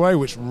straight away,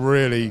 which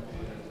really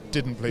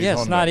didn't please Honda. Yeah,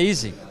 it's not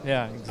easy.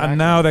 Yeah, exactly. And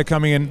now they're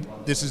coming in.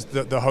 This is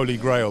the holy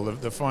grail,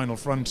 the final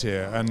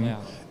frontier, and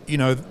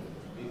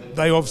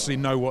they obviously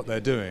know what they're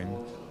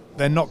doing.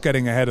 They're not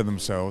getting ahead of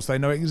themselves. They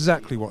know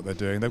exactly what they're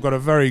doing. They've got a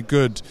very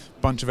good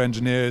bunch of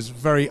engineers,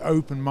 very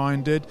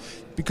open-minded.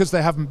 Because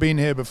they haven't been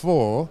here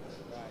before,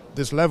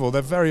 this level,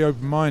 they're very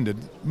open-minded.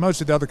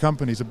 Most of the other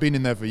companies have been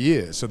in there for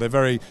years, so they're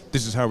very,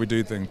 this is how we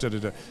do things. Da, da,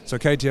 da. So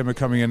KTM are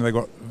coming in and they've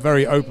got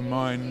very open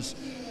minds,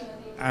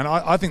 and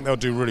I think they'll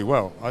do really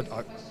well.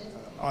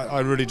 I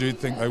really do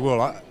think they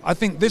will. I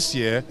think this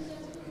year,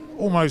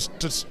 almost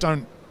just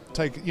don't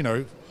take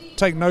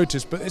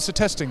notice, but it's a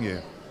testing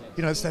year.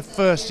 It's their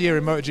first year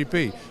in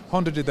MotoGP.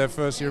 Honda did their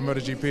first year in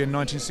MotoGP in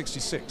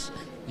 1966.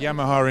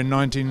 Yamaha in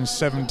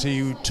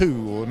 1972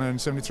 or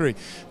 1973.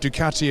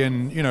 Ducati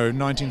in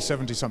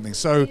 1970 something.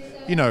 So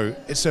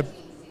it's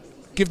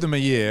give them a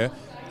year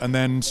and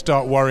then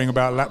start worrying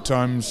about lap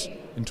times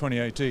in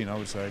 2018, I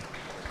would say.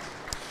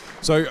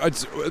 So,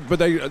 but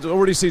they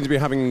already seem to be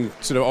having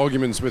sort of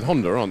arguments with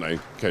Honda, aren't they,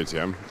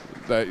 KTM?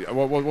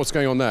 What's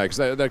going on there?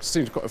 Because they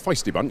seem quite a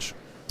feisty bunch.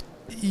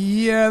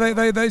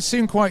 Yeah, they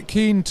seem quite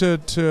keen to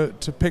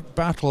pick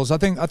battles. I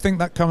think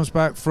that comes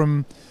back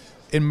from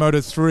in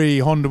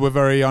Moto3. Honda were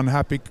very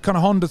unhappy. Kind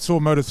of Honda saw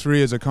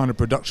Moto3 as a kind of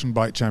production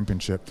bike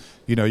championship.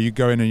 You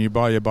go in and you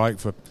buy your bike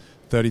for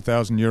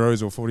 30,000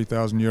 euros or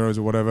 40,000 euros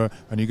or whatever,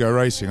 and you go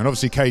racing. And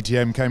obviously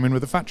KTM came in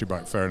with a factory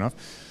bike. Fair enough.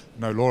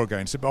 No law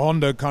against it, but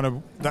Honda kind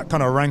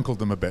of rankled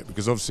them a bit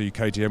because obviously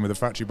KTM with a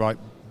factory bike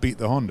beat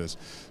the Hondas.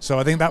 So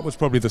I think that was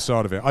probably the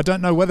start of it. I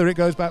don't know whether it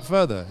goes back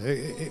further.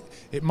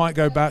 It might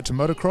go back to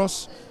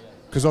motocross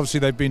because obviously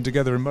they've been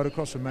together in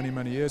motocross for many,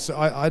 many years. So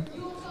I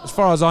as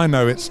far as I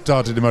know, it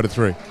started in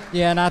Moto3.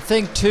 Yeah, and I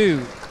think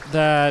too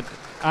that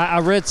I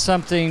read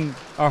something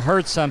or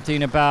heard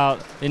something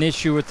about an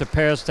issue with the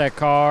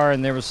Paris-Dakar,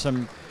 and there was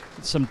some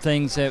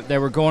things that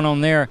were going on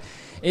there.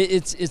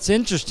 It's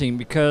interesting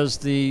because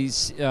the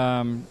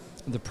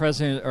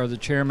president or the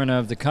chairman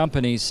of the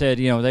company said,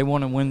 they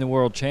want to win the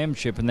world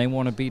championship and they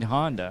want to beat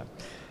Honda,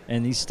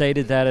 and he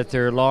stated that at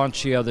their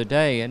launch the other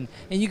day. And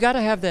you got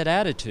to have that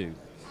attitude.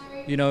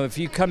 If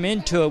you come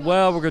into it,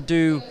 well, we're going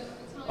to do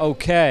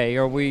okay,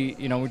 or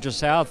we're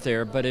just out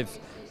there. But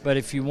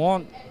if you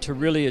want to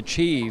really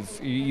achieve,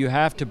 you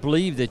have to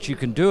believe that you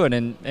can do it,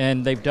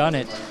 and they've done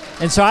it.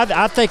 And so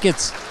I think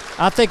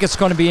it's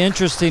going to be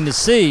interesting to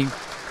see.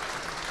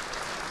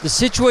 The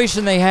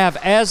situation they have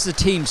as the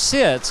team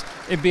sits,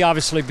 it'd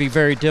obviously be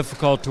very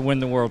difficult to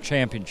win the world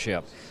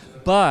championship.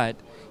 But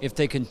if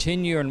they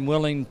continue and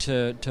willing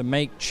to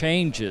make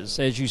changes,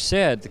 as you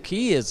said, the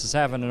key is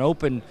having an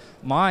open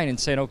mind and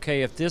saying,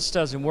 okay, if this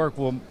doesn't work,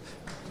 we'll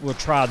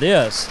try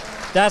this.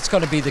 That's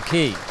going to be the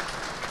key.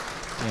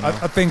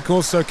 I think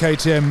also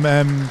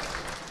KTM,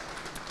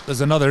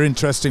 there's another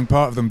interesting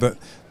part of them that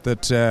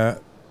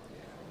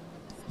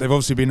they've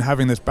obviously been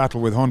having this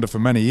battle with Honda for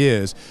many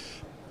years.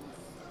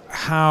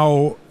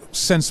 How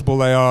sensible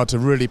they are to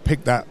really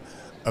pick a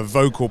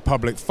vocal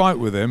public fight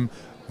with them,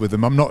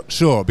 I'm not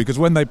sure, because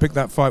when they picked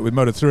that fight with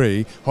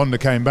Moto3, Honda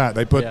came back.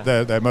 They put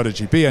their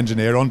MotoGP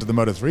engineer onto the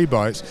Moto3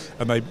 bikes,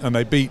 and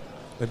they beat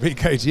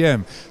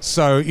KTM.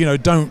 So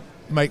don't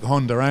make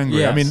Honda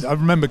angry. Yes. I mean, I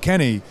remember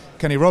Kenny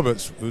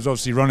Roberts, who was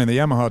obviously running the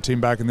Yamaha team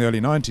back in the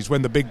early 90s,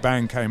 when the Big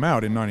Bang came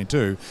out in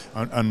 92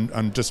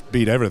 and just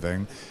beat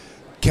everything.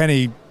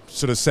 Kenny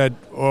sort of said,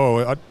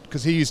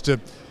 because he used to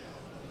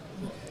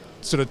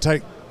sort of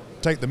take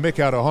the mick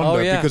out of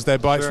Honda because their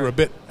bikes were a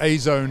bit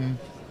A-zone,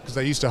 because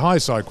they used to high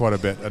side quite a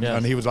bit,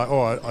 and he was like,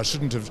 I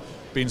shouldn't have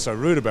been so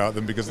rude about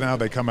them because now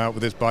they come out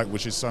with this bike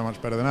which is so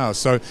much better than ours.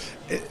 So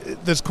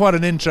there's quite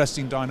an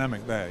interesting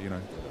dynamic there,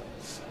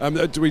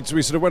 We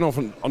sort of went off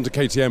onto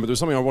KTM, but there was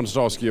something I wanted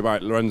to ask you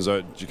about Lorenzo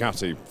at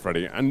Ducati,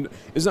 Freddie. And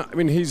is that? I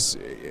mean, he's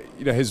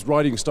his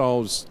riding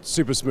style's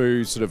super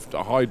smooth, sort of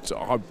high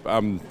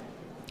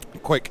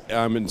quick,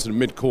 and sort of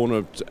mid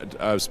corner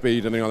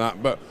speed, anything like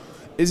that. But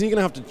is he going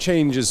to have to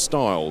change his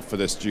style for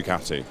this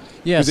Ducati?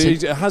 Yes.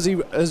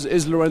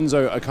 Is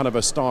Lorenzo a kind of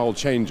a style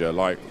changer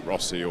like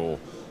Rossi or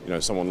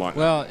someone like that?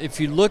 Well, if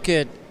you look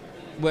at,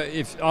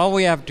 if all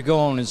we have to go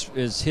on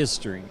is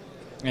history.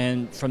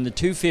 And from the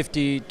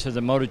 250 to the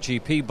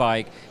MotoGP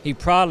bike, he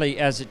probably,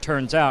 as it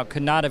turns out,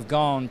 could not have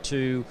gone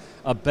to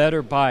a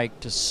better bike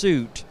to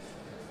suit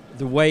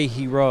the way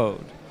he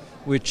rode,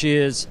 which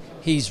is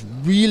he's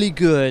really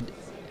good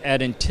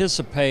at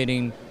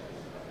anticipating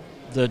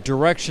the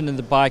direction of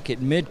the bike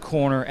at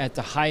mid-corner at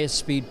the highest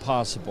speed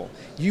possible.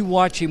 You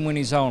watch him when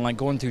he's on, like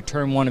going through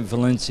Turn 1 in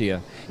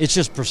Valencia. It's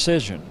just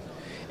precision.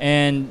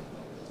 And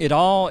it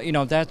all,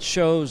 that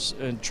shows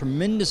a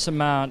tremendous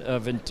amount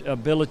of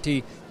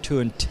ability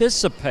to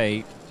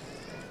anticipate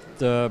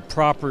the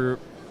proper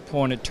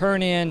point of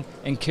turn in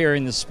and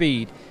carrying the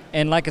speed.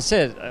 And like I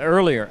said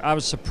earlier, I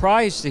was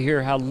surprised to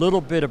hear how little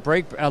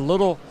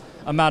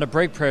amount of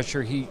brake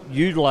pressure he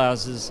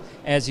utilizes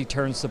as he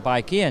turns the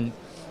bike in.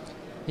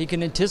 He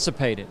can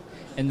anticipate it,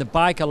 and the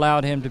bike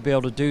allowed him to be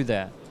able to do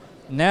that.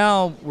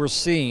 Now we're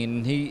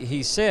seeing,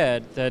 he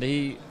said that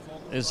he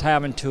is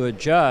having to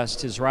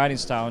adjust his riding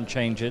style and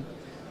change it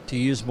to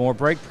use more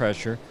brake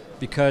pressure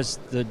because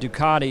the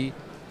Ducati,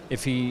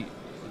 if he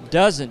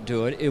doesn't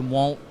do it, it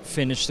won't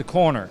finish the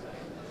corner.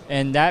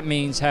 And that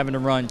means having to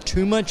run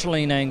too much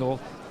lean angle,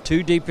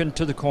 too deep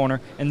into the corner,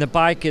 and the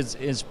bike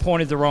is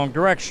pointed the wrong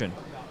direction.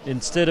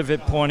 Instead of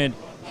it pointed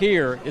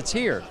here, it's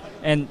here.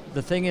 And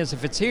the thing is,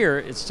 if it's here,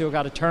 it's still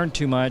got to turn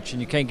too much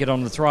and you can't get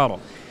on the throttle.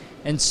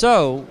 And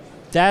so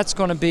that's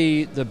going to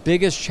be the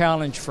biggest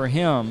challenge for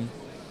him,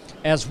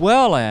 as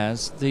well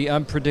as the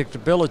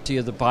unpredictability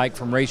of the bike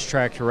from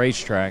racetrack to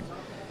racetrack.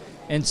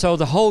 And so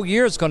the whole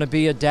year is going to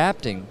be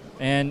adapting.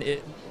 And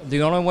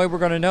the only way we're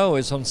going to know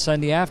is on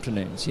Sunday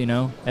afternoons,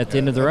 at the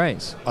end of the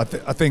race. I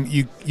think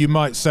you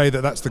might say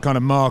that that's the kind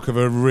of mark of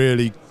a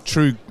really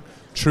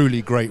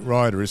truly great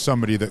rider, is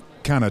somebody that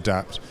can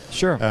adapt.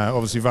 Sure.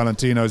 Obviously,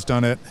 Valentino's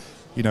done it.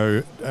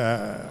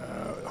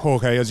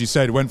 Jorge, as you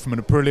said, went from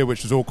an Aprilia,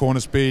 which was all corner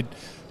speed,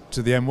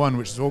 to the M1,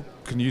 which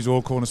can use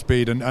all corner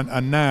speed,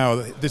 and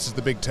now this is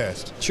the big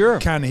test. Sure.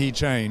 Can he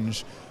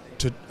change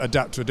to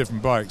adapt to a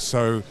different bike?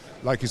 So,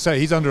 like you say,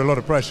 he's under a lot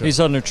of pressure. He's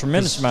under a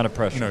tremendous amount of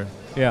pressure.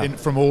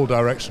 From all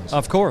directions.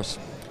 Of course.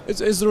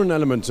 Is there an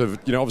element of,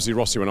 obviously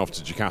Rossi went off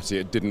to Ducati,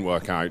 it didn't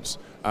work out.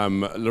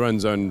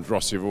 Lorenzo and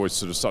Rossi have always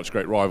sort of such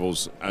great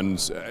rivals, and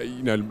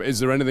is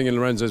there anything in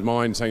Lorenzo's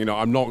mind saying,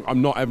 I'm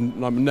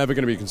never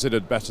going to be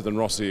considered better than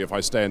Rossi if I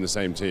stay in the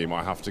same team.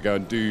 I have to go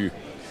and do.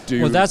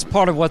 Well, that's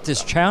part of what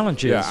this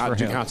challenge is for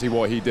him. Ducati,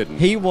 what he didn't.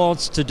 He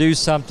wants to do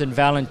something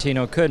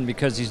Valentino couldn't,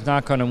 because he's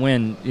not going to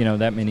win,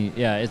 that many.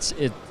 Yeah,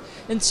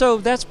 and so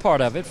that's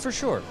part of it for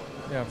sure.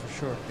 Yeah, for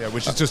sure. Yeah,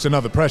 which is just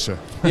another pressure.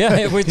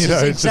 Yeah, which is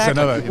exactly. It's just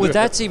another, well,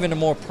 that's even a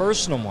more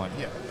personal one.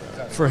 Yeah.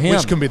 For him.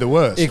 Which can be the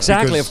worst.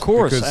 Exactly, of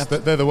course.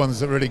 Because they're the ones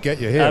that really get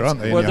you here,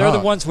 aren't they? Well, they're the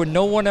ones when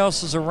no one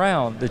else is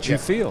around that you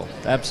feel.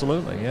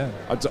 Absolutely, yeah.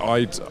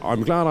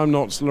 I'm glad I'm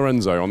not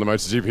Lorenzo on the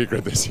MotoGP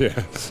grid this year.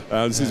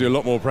 There seems to be a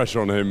lot more pressure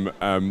on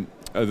him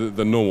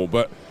than normal.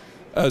 But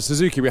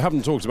Suzuki, we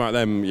haven't talked about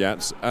them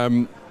yet.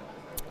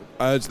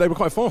 They were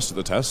quite fast at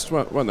the test,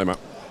 weren't they, Matt?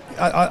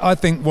 I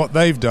think what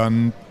they've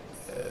done,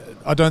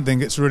 I don't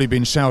think it's really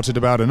been shouted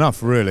about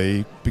enough,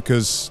 really,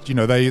 because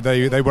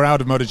they were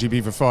out of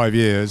MotoGP for 5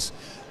 years,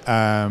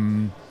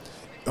 and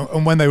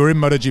when they were in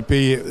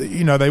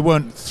MotoGP, they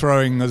weren't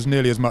throwing as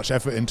nearly as much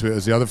effort into it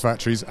as the other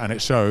factories, and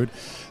it showed.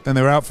 Then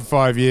they were out for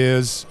 5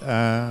 years,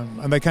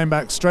 and they came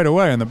back straight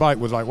away, and the bike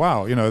was like,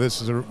 wow,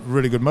 this is a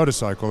really good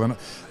motorcycle, and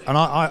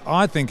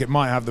I think it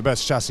might have the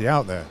best chassis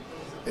out there.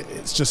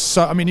 It's just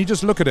so, I mean, you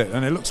just look at it,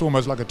 and it looks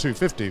almost like a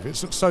 250.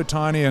 It looks so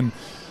tiny, and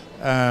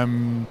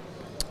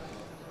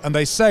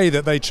they say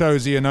that they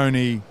chose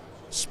Iannone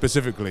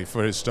specifically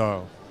for his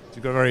style.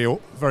 He's got a very,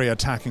 very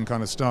attacking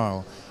kind of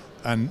style.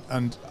 And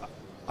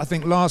I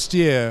think last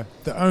year,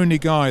 the only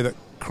guy that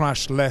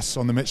crashed less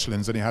on the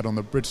Michelins than he had on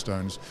the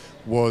Bridgestones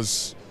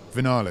was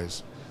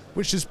Vinales,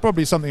 which is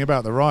probably something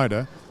about the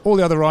rider. All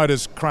the other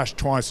riders crashed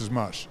twice as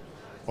much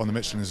on the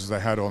Michelins as they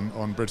had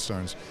on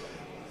Bridgestones.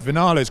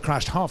 Vinales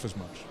crashed half as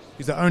much.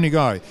 He's the only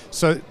guy.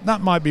 So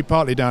that might be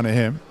partly down to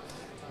him.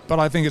 But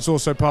I think it's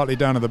also partly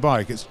down to the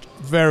bike. It's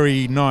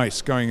very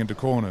nice going into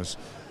corners.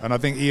 And I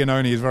think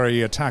Iannone is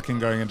very attacking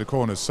going into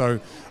corners. So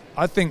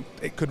I think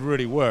it could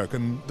really work.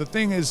 And the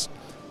thing is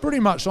pretty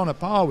much on a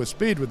par with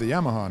speed with the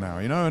Yamaha now,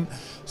 And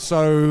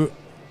so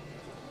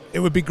it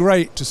would be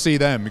great to see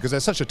them, because they're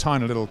such a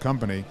tiny little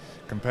company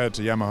compared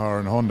to Yamaha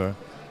and Honda.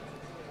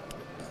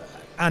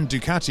 And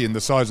Ducati, in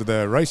the size of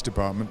their race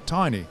department,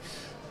 tiny.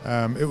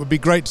 It would be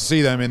great to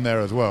see them in there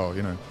as well,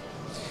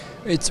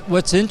 It's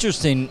what's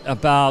interesting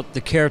about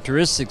the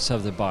characteristics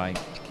of the bike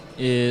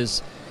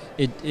is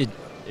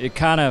it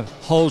kind of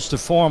holds to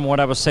form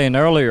what I was saying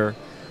earlier.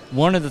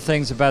 One of the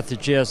things about the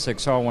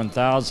GSX-R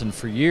 1000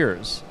 for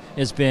years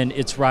has been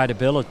its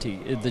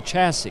rideability, the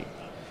chassis,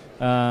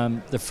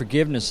 the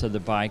forgiveness of the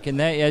bike, and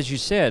that, as you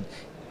said,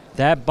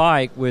 that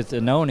bike with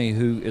Iannone,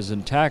 who is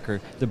an attacker,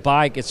 the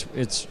bike,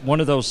 it's one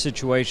of those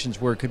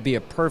situations where it could be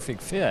a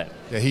perfect fit.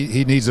 Yeah,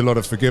 he needs a lot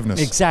of forgiveness.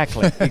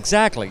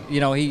 Exactly.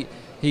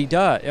 He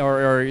does,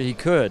 or he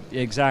could,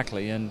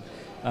 exactly, and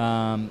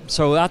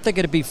so I think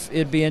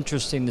it'd be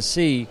interesting to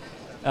see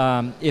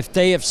if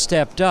they have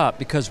stepped up,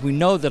 because we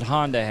know that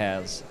Honda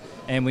has,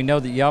 and we know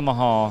that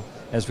Yamaha,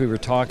 as we were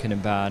talking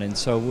about, and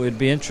so it'd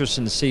be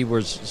interesting to see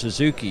where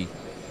Suzuki,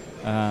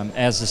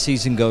 as the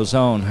season goes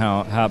on,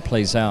 how it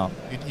plays out.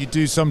 You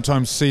do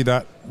sometimes see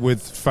that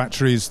with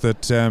factories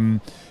that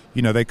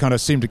they kind of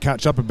seem to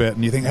catch up a bit,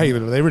 and you think, hey,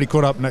 they really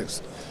caught up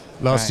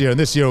last year, and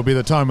this year will be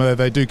the time where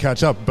they do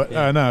catch up, but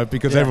no,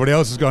 because everybody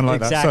else has gone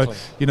like that. So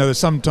there's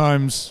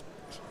sometimes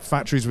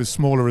factories with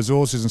smaller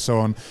resources and so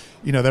on,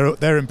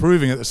 they're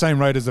improving at the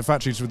same rate as the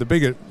factories with the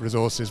bigger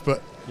resources,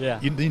 but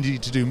you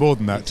need to do more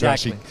than that to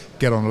actually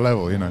get on a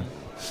level.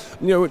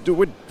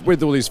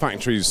 With all these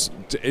factories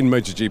in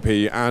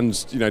MotoGP and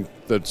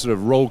the sort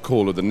of roll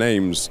call of the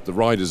names, the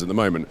riders at the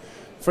moment,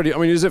 Freddie, I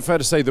mean, is it fair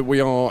to say that we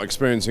are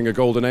experiencing a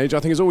golden age? I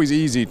think it's always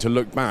easy to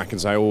look back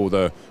and say,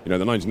 the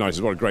 1990s,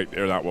 what a great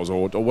era that was,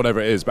 or whatever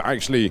it is. But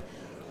actually,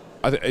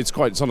 it's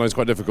sometimes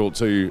quite difficult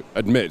to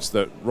admit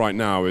that right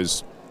now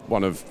is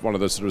one of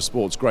the sort of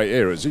sport's great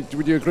eras.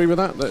 Would you agree with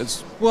that?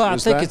 I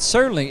think it's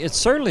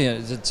certainly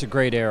a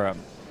great era,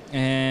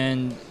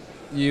 and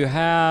you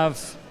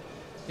have,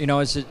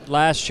 as it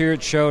last year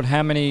it showed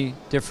how many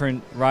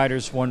different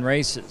riders won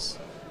races.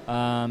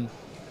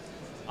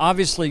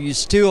 Obviously, you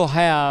still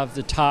have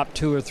the top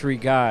 2 or 3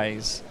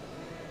 guys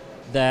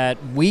that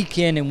week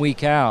in and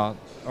week out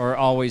are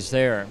always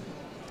there.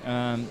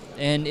 And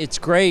it's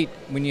great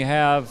when you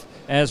have,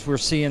 as we're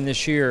seeing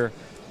this year,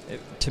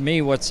 to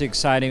me what's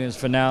exciting is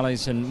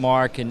Vinales and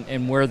Mark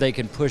and where they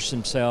can push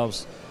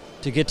themselves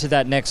to get to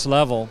that next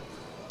level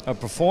of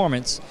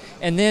performance.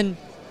 And then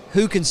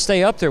who can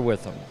stay up there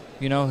with them?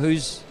 You know,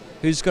 who's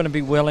going to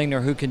be willing,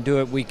 or who can do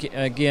it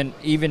again,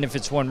 even if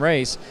it's one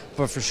race,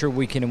 but for sure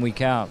week in and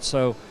week out.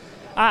 So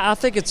I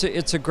think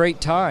it's a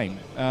great time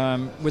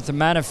with the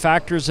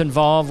manufacturers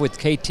involved, with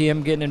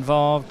KTM getting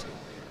involved,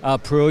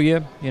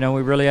 Aprilia. You know,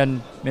 we really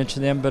hadn't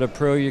mentioned them, but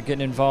Aprilia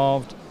getting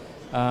involved.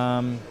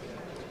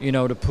 You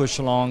know, to push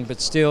along.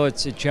 But still,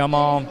 it's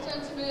Yamaha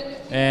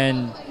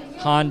and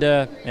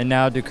Honda and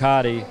now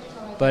Ducati.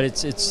 But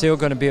it's still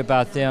going to be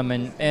about them.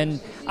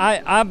 And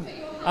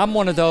I'm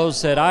one of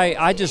those that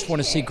I just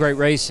want to see great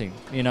racing,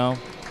 you know.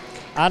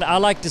 I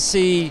like to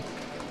see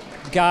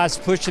guys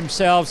push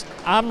themselves.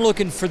 I'm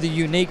looking for the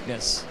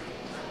uniqueness.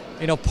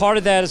 You know, part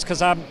of that is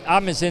because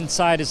I'm as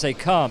inside as they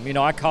come. You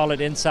know, I call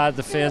it inside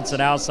the fence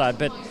and outside.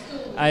 But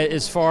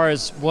as far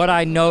as what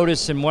I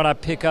notice and what I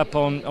pick up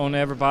on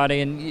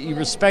everybody, and you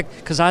respect,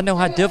 because I know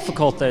how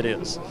difficult that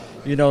is,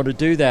 you know, to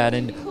do that,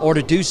 or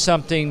to do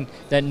something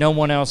that no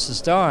one else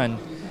has done.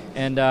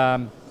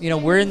 And you know,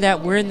 we're in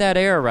that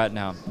era right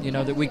now, you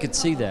know, that we could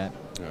see that.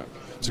 Yeah.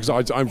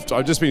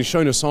 I've just been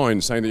shown a sign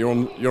saying that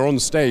you're on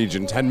stage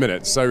in 10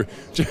 minutes, so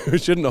we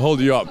shouldn't hold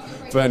you up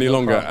for any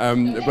longer.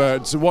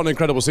 But what an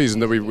incredible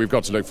season that we've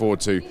got to look forward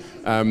to,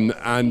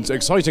 and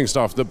exciting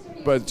stuff.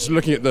 But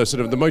looking at the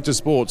sort of the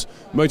motorsport,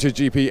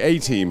 MotoGP A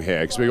team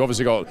here, because we've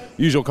obviously got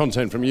usual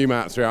content from you,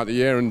 Matt, throughout the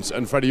year,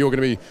 and Freddie, you're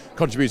going to be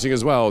contributing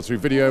as well through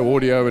video,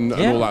 audio, and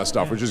all that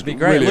stuff, which is be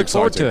great. Really Look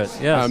exciting. Forward to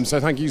it. Yes. So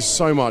thank you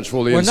so much for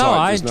all the insight. Well, no,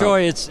 I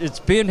enjoy it's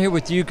being here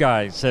with you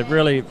guys. It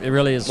really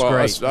is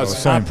great.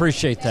 I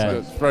appreciate that.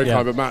 It's very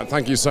kind, but Matt,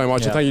 thank you so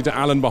much. And thank you to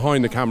Alan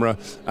behind the camera,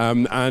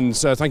 and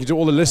thank you to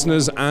all the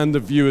listeners and the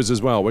viewers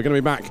as well. We're going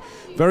to be back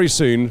very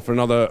soon for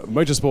another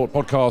Motorsport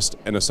podcast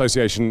in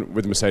association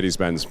with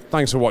Mercedes-Benz.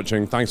 Thanks for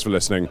watching, thanks for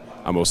listening,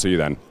 and we'll see you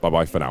then.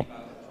 Bye-bye for now.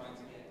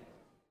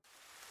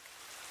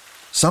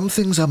 Some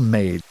things are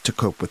made to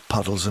cope with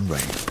puddles and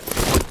rain.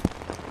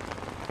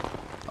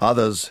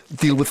 Others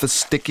deal with the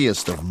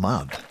stickiest of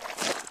mud.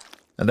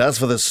 And as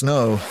for the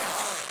snow,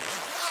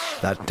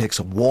 that takes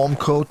a warm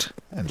coat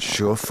and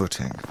sure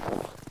footing.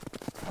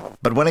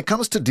 But when it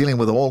comes to dealing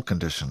with all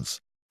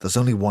conditions, there's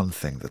only one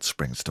thing that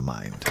springs to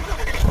mind.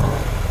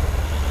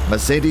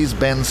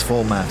 Mercedes-Benz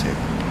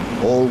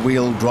 4MATIC,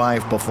 all-wheel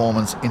drive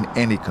performance in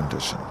any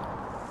condition.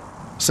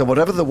 So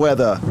whatever the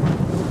weather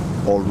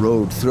or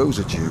road throws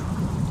at you,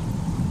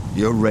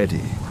 you're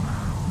ready.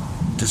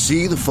 To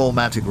see the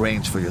 4MATIC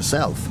range for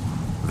yourself,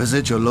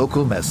 visit your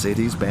local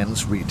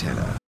Mercedes-Benz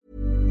retailer.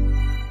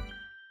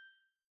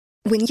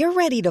 When you're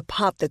ready to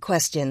pop the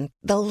question,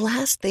 the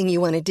last thing you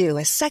want to do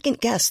is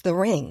second-guess the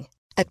ring.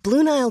 At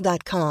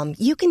BlueNile.com,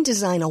 you can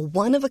design a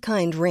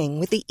one-of-a-kind ring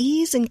with the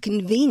ease and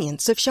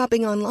convenience of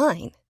shopping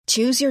online.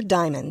 Choose your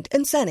diamond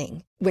and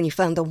setting. When you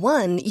find the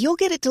one, you'll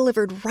get it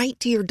delivered right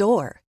to your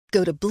door.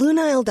 Go to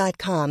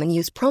BlueNile.com and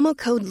use promo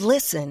code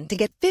LISTEN to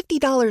get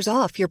 $50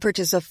 off your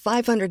purchase of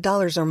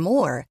 $500 or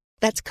more.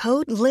 That's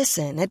code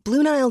LISTEN at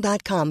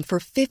BlueNile.com for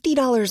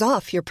 $50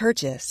 off your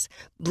purchase.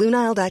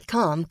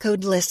 BlueNile.com,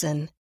 code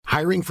LISTEN.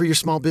 Hiring for your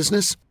small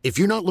business? If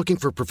you're not looking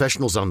for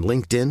professionals on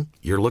LinkedIn,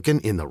 you're looking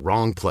in the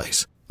wrong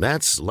place.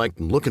 That's like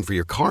looking for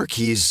your car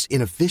keys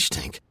in a fish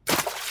tank.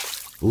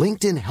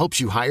 LinkedIn helps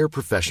you hire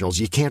professionals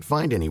you can't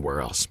find anywhere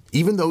else,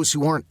 even those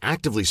who aren't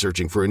actively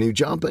searching for a new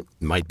job but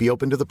might be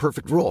open to the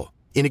perfect role.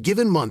 In a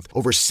given month,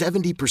 over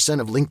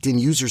 70% of LinkedIn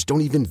users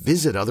don't even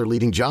visit other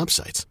leading job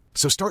sites.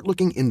 So start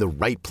looking in the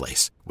right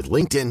place. With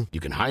LinkedIn, you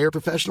can hire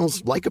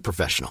professionals like a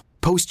professional.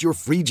 Post your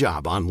free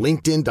job on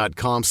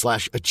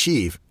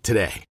linkedin.com/achieve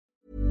today.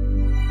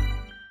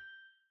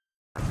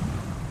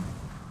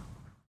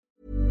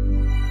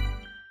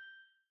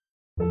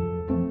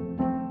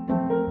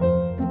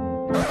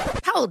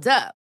 Hold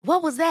up.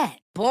 What was that?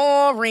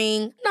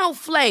 Boring. No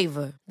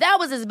flavor. That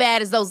was as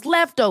bad as those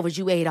leftovers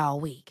you ate all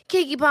week.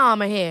 Keke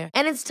Palmer here,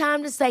 and it's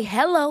time to say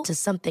hello to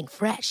something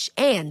fresh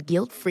and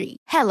guilt-free.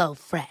 Hello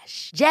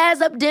Fresh.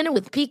 Jazz up dinner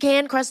with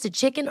pecan-crusted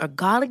chicken or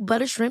garlic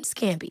butter shrimp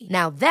scampi.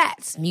 Now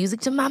that's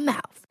music to my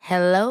mouth.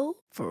 Hello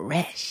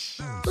Fresh.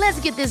 Let's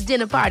get this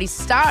dinner party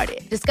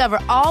started. Discover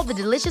all the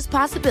delicious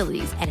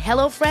possibilities at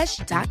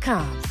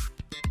HelloFresh.com.